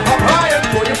 Jump up high and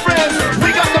call your friends.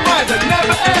 We got the vibe that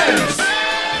never ends.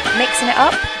 Mixing it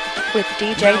up with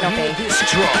DJ Nobby. This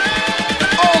drop.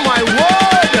 Oh my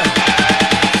word!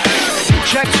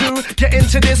 Check 2, get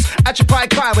into this. At your pie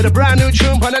Kai with a brand new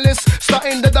tune on the list.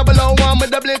 Starting the 001 with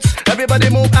the blitz. Everybody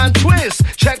move and twist.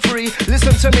 Check 3,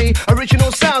 listen to me.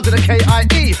 Original sound of the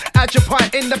K-I-E. At your pie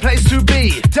in the place to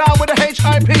be. Down with the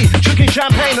H-I-P. Drinking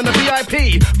champagne on the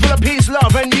VIP. Full of peace,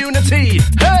 love and unity.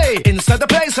 Hey, inside the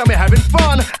place and we're having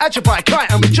fun. At your pie Kai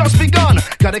and we just begun.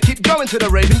 Gotta keep going to the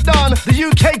raving done. The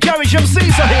UK garage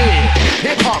MCs are here.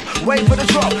 Hip hop, wait for the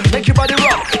drop. Make your body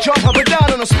rock. Jump up and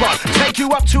down on the spot. Take you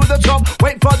up to the top.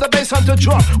 Wait for the bass to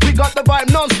drop. We got the vibe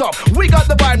non-stop. We got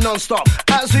the vibe non-stop.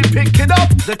 As we pick it up,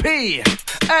 the P-A-R-T-Y.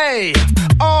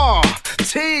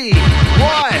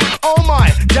 Oh my,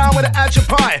 down with the Add Your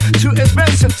Pie. Too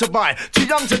expensive to buy, too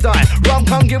young to die. Rum,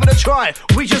 come give it a try.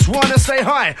 We just wanna say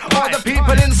hi. All the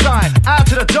people inside, out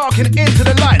to the dark and into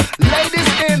the light. Ladies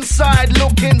inside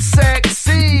looking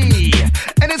sexy.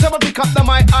 Anytime I pick up the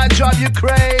mic, I drive you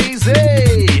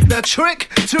crazy. The trick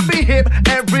to be hip,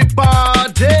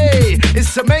 everybody, is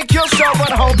So make yourself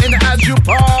at home in the Agile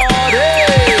party.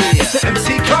 It's the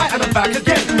MC Kai and I'm back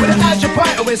again with an Agile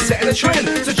party and we're setting a trend.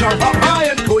 So jump up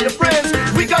high and call your friends.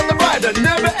 We got the vibe that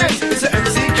never ends. It's the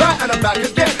MC Kai and I'm back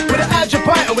again with an Agile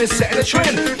party and we're setting a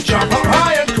trend. Jump up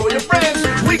high and call your friends.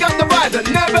 We got the vibe that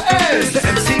never ends. The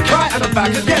MC Kai and I'm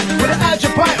back again with an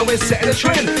Agile party and we're setting a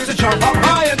trend. So jump up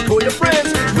high and call your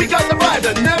friends. We got the vibe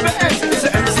that never ends. It's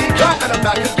the MC Kai and I'm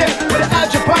back again with an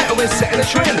Agile party and we're setting a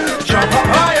trend. Jump up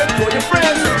high and call your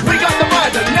friends. We got the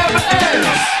vibe that never ends.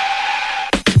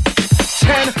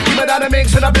 10, keep it out of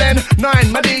mix and a blend.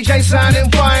 9, my DJ sounding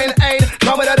fine. 8,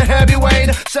 coming at a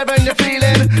heavyweight. 7, you're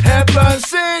feeling heaven.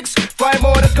 6, 5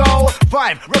 more to go.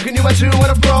 5, rocking you a 2 on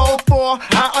a flow. 4,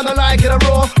 out on the like in a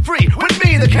roar. 3, with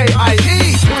me the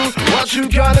K.I.E. 2, what you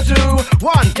gonna do?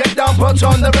 1, get down, put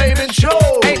on the raving show.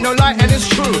 Ain't no lie and it's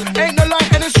true. Ain't no lie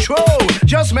and it's true.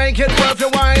 Just make it worth your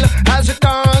while. As it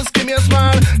dance, give me a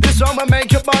smile. This song will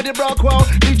make your body rock well.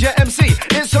 DJ MC,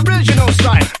 it's original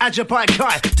style. Agile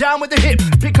Kai, down with the hip.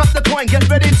 Pick up the coin, get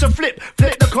ready to flip.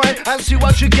 Flip the coin and see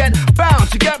what you get. Bound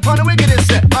to get on the wickedest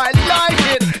set. I like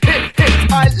it, hip,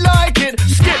 hip, I like it.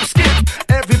 Skip, skip,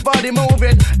 everybody move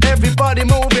it. Everybody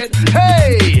move it.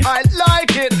 Hey, I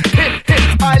like it, hip,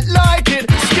 hip, I like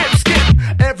it. Skip,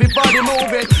 skip, everybody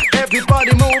move it.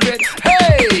 Everybody move it.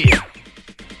 Hey.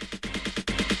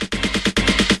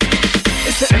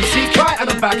 It's the MC Kai and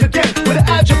I'm back again with an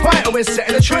Agile party and we're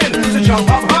setting a trend. So jump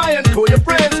up high and call your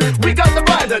friends. We got the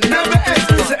vibe that never ends.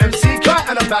 It's the MC Kai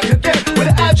and I'm back again with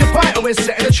an Agile party and we're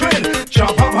setting a trend.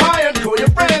 Jump up high and call your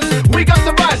friends. We got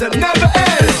the vibe that never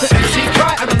ends. It's the MC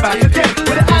Kai and I'm back again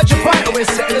with an Agile party and we're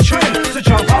setting a trend. So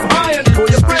jump up high and call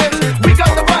your friends. We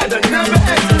got the vibe that never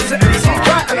ends. It's the MC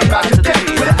Kai and I'm back again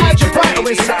with an Agile party and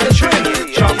we're setting a trend.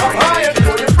 Jump up high and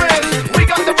call your friends. We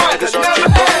got the vibe that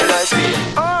never ends.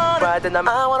 Riding on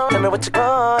my one, tell me what you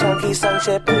gonna keep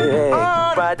sunship,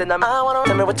 yeah. Riding on my one,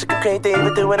 tell me what you crazy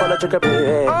with doing on a trigger,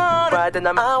 yeah. Riding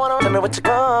on my one, tell me what you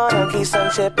gonna keep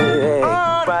sunship,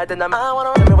 yeah. Riding on my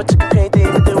one, tell me what you crazy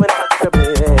with doing on a trigger,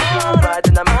 yeah.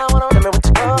 Riding on my one, tell me what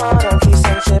you gonna keep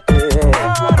sunship,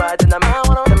 yeah. Riding on my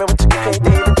one, tell me what you crazy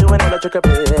with doing on a trigger,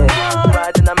 yeah.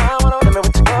 Riding on my one, tell me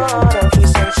what you gonna keep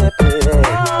sunship,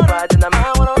 yeah. Riding on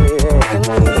my one, yeah. Can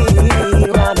we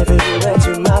run everywhere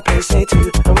to my place, say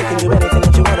to. Do anything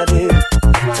that you wanna do.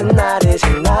 Tonight is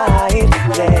your night,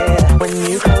 yeah. When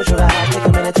you close your eyes, take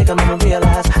a minute, take a moment,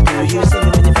 realize. Do you see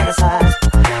me when you fantasize?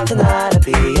 Tonight will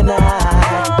be your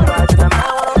night.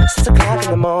 6 o'clock in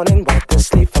the morning, wipe the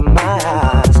sleep from my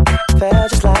eyes.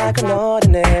 Felt just like an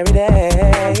ordinary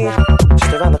day.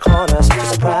 Just around the corner, such a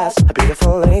surprise. A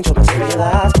beautiful angel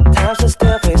materialized. Time stood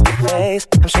still face to face.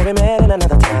 I'm sure we met in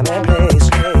another time and place.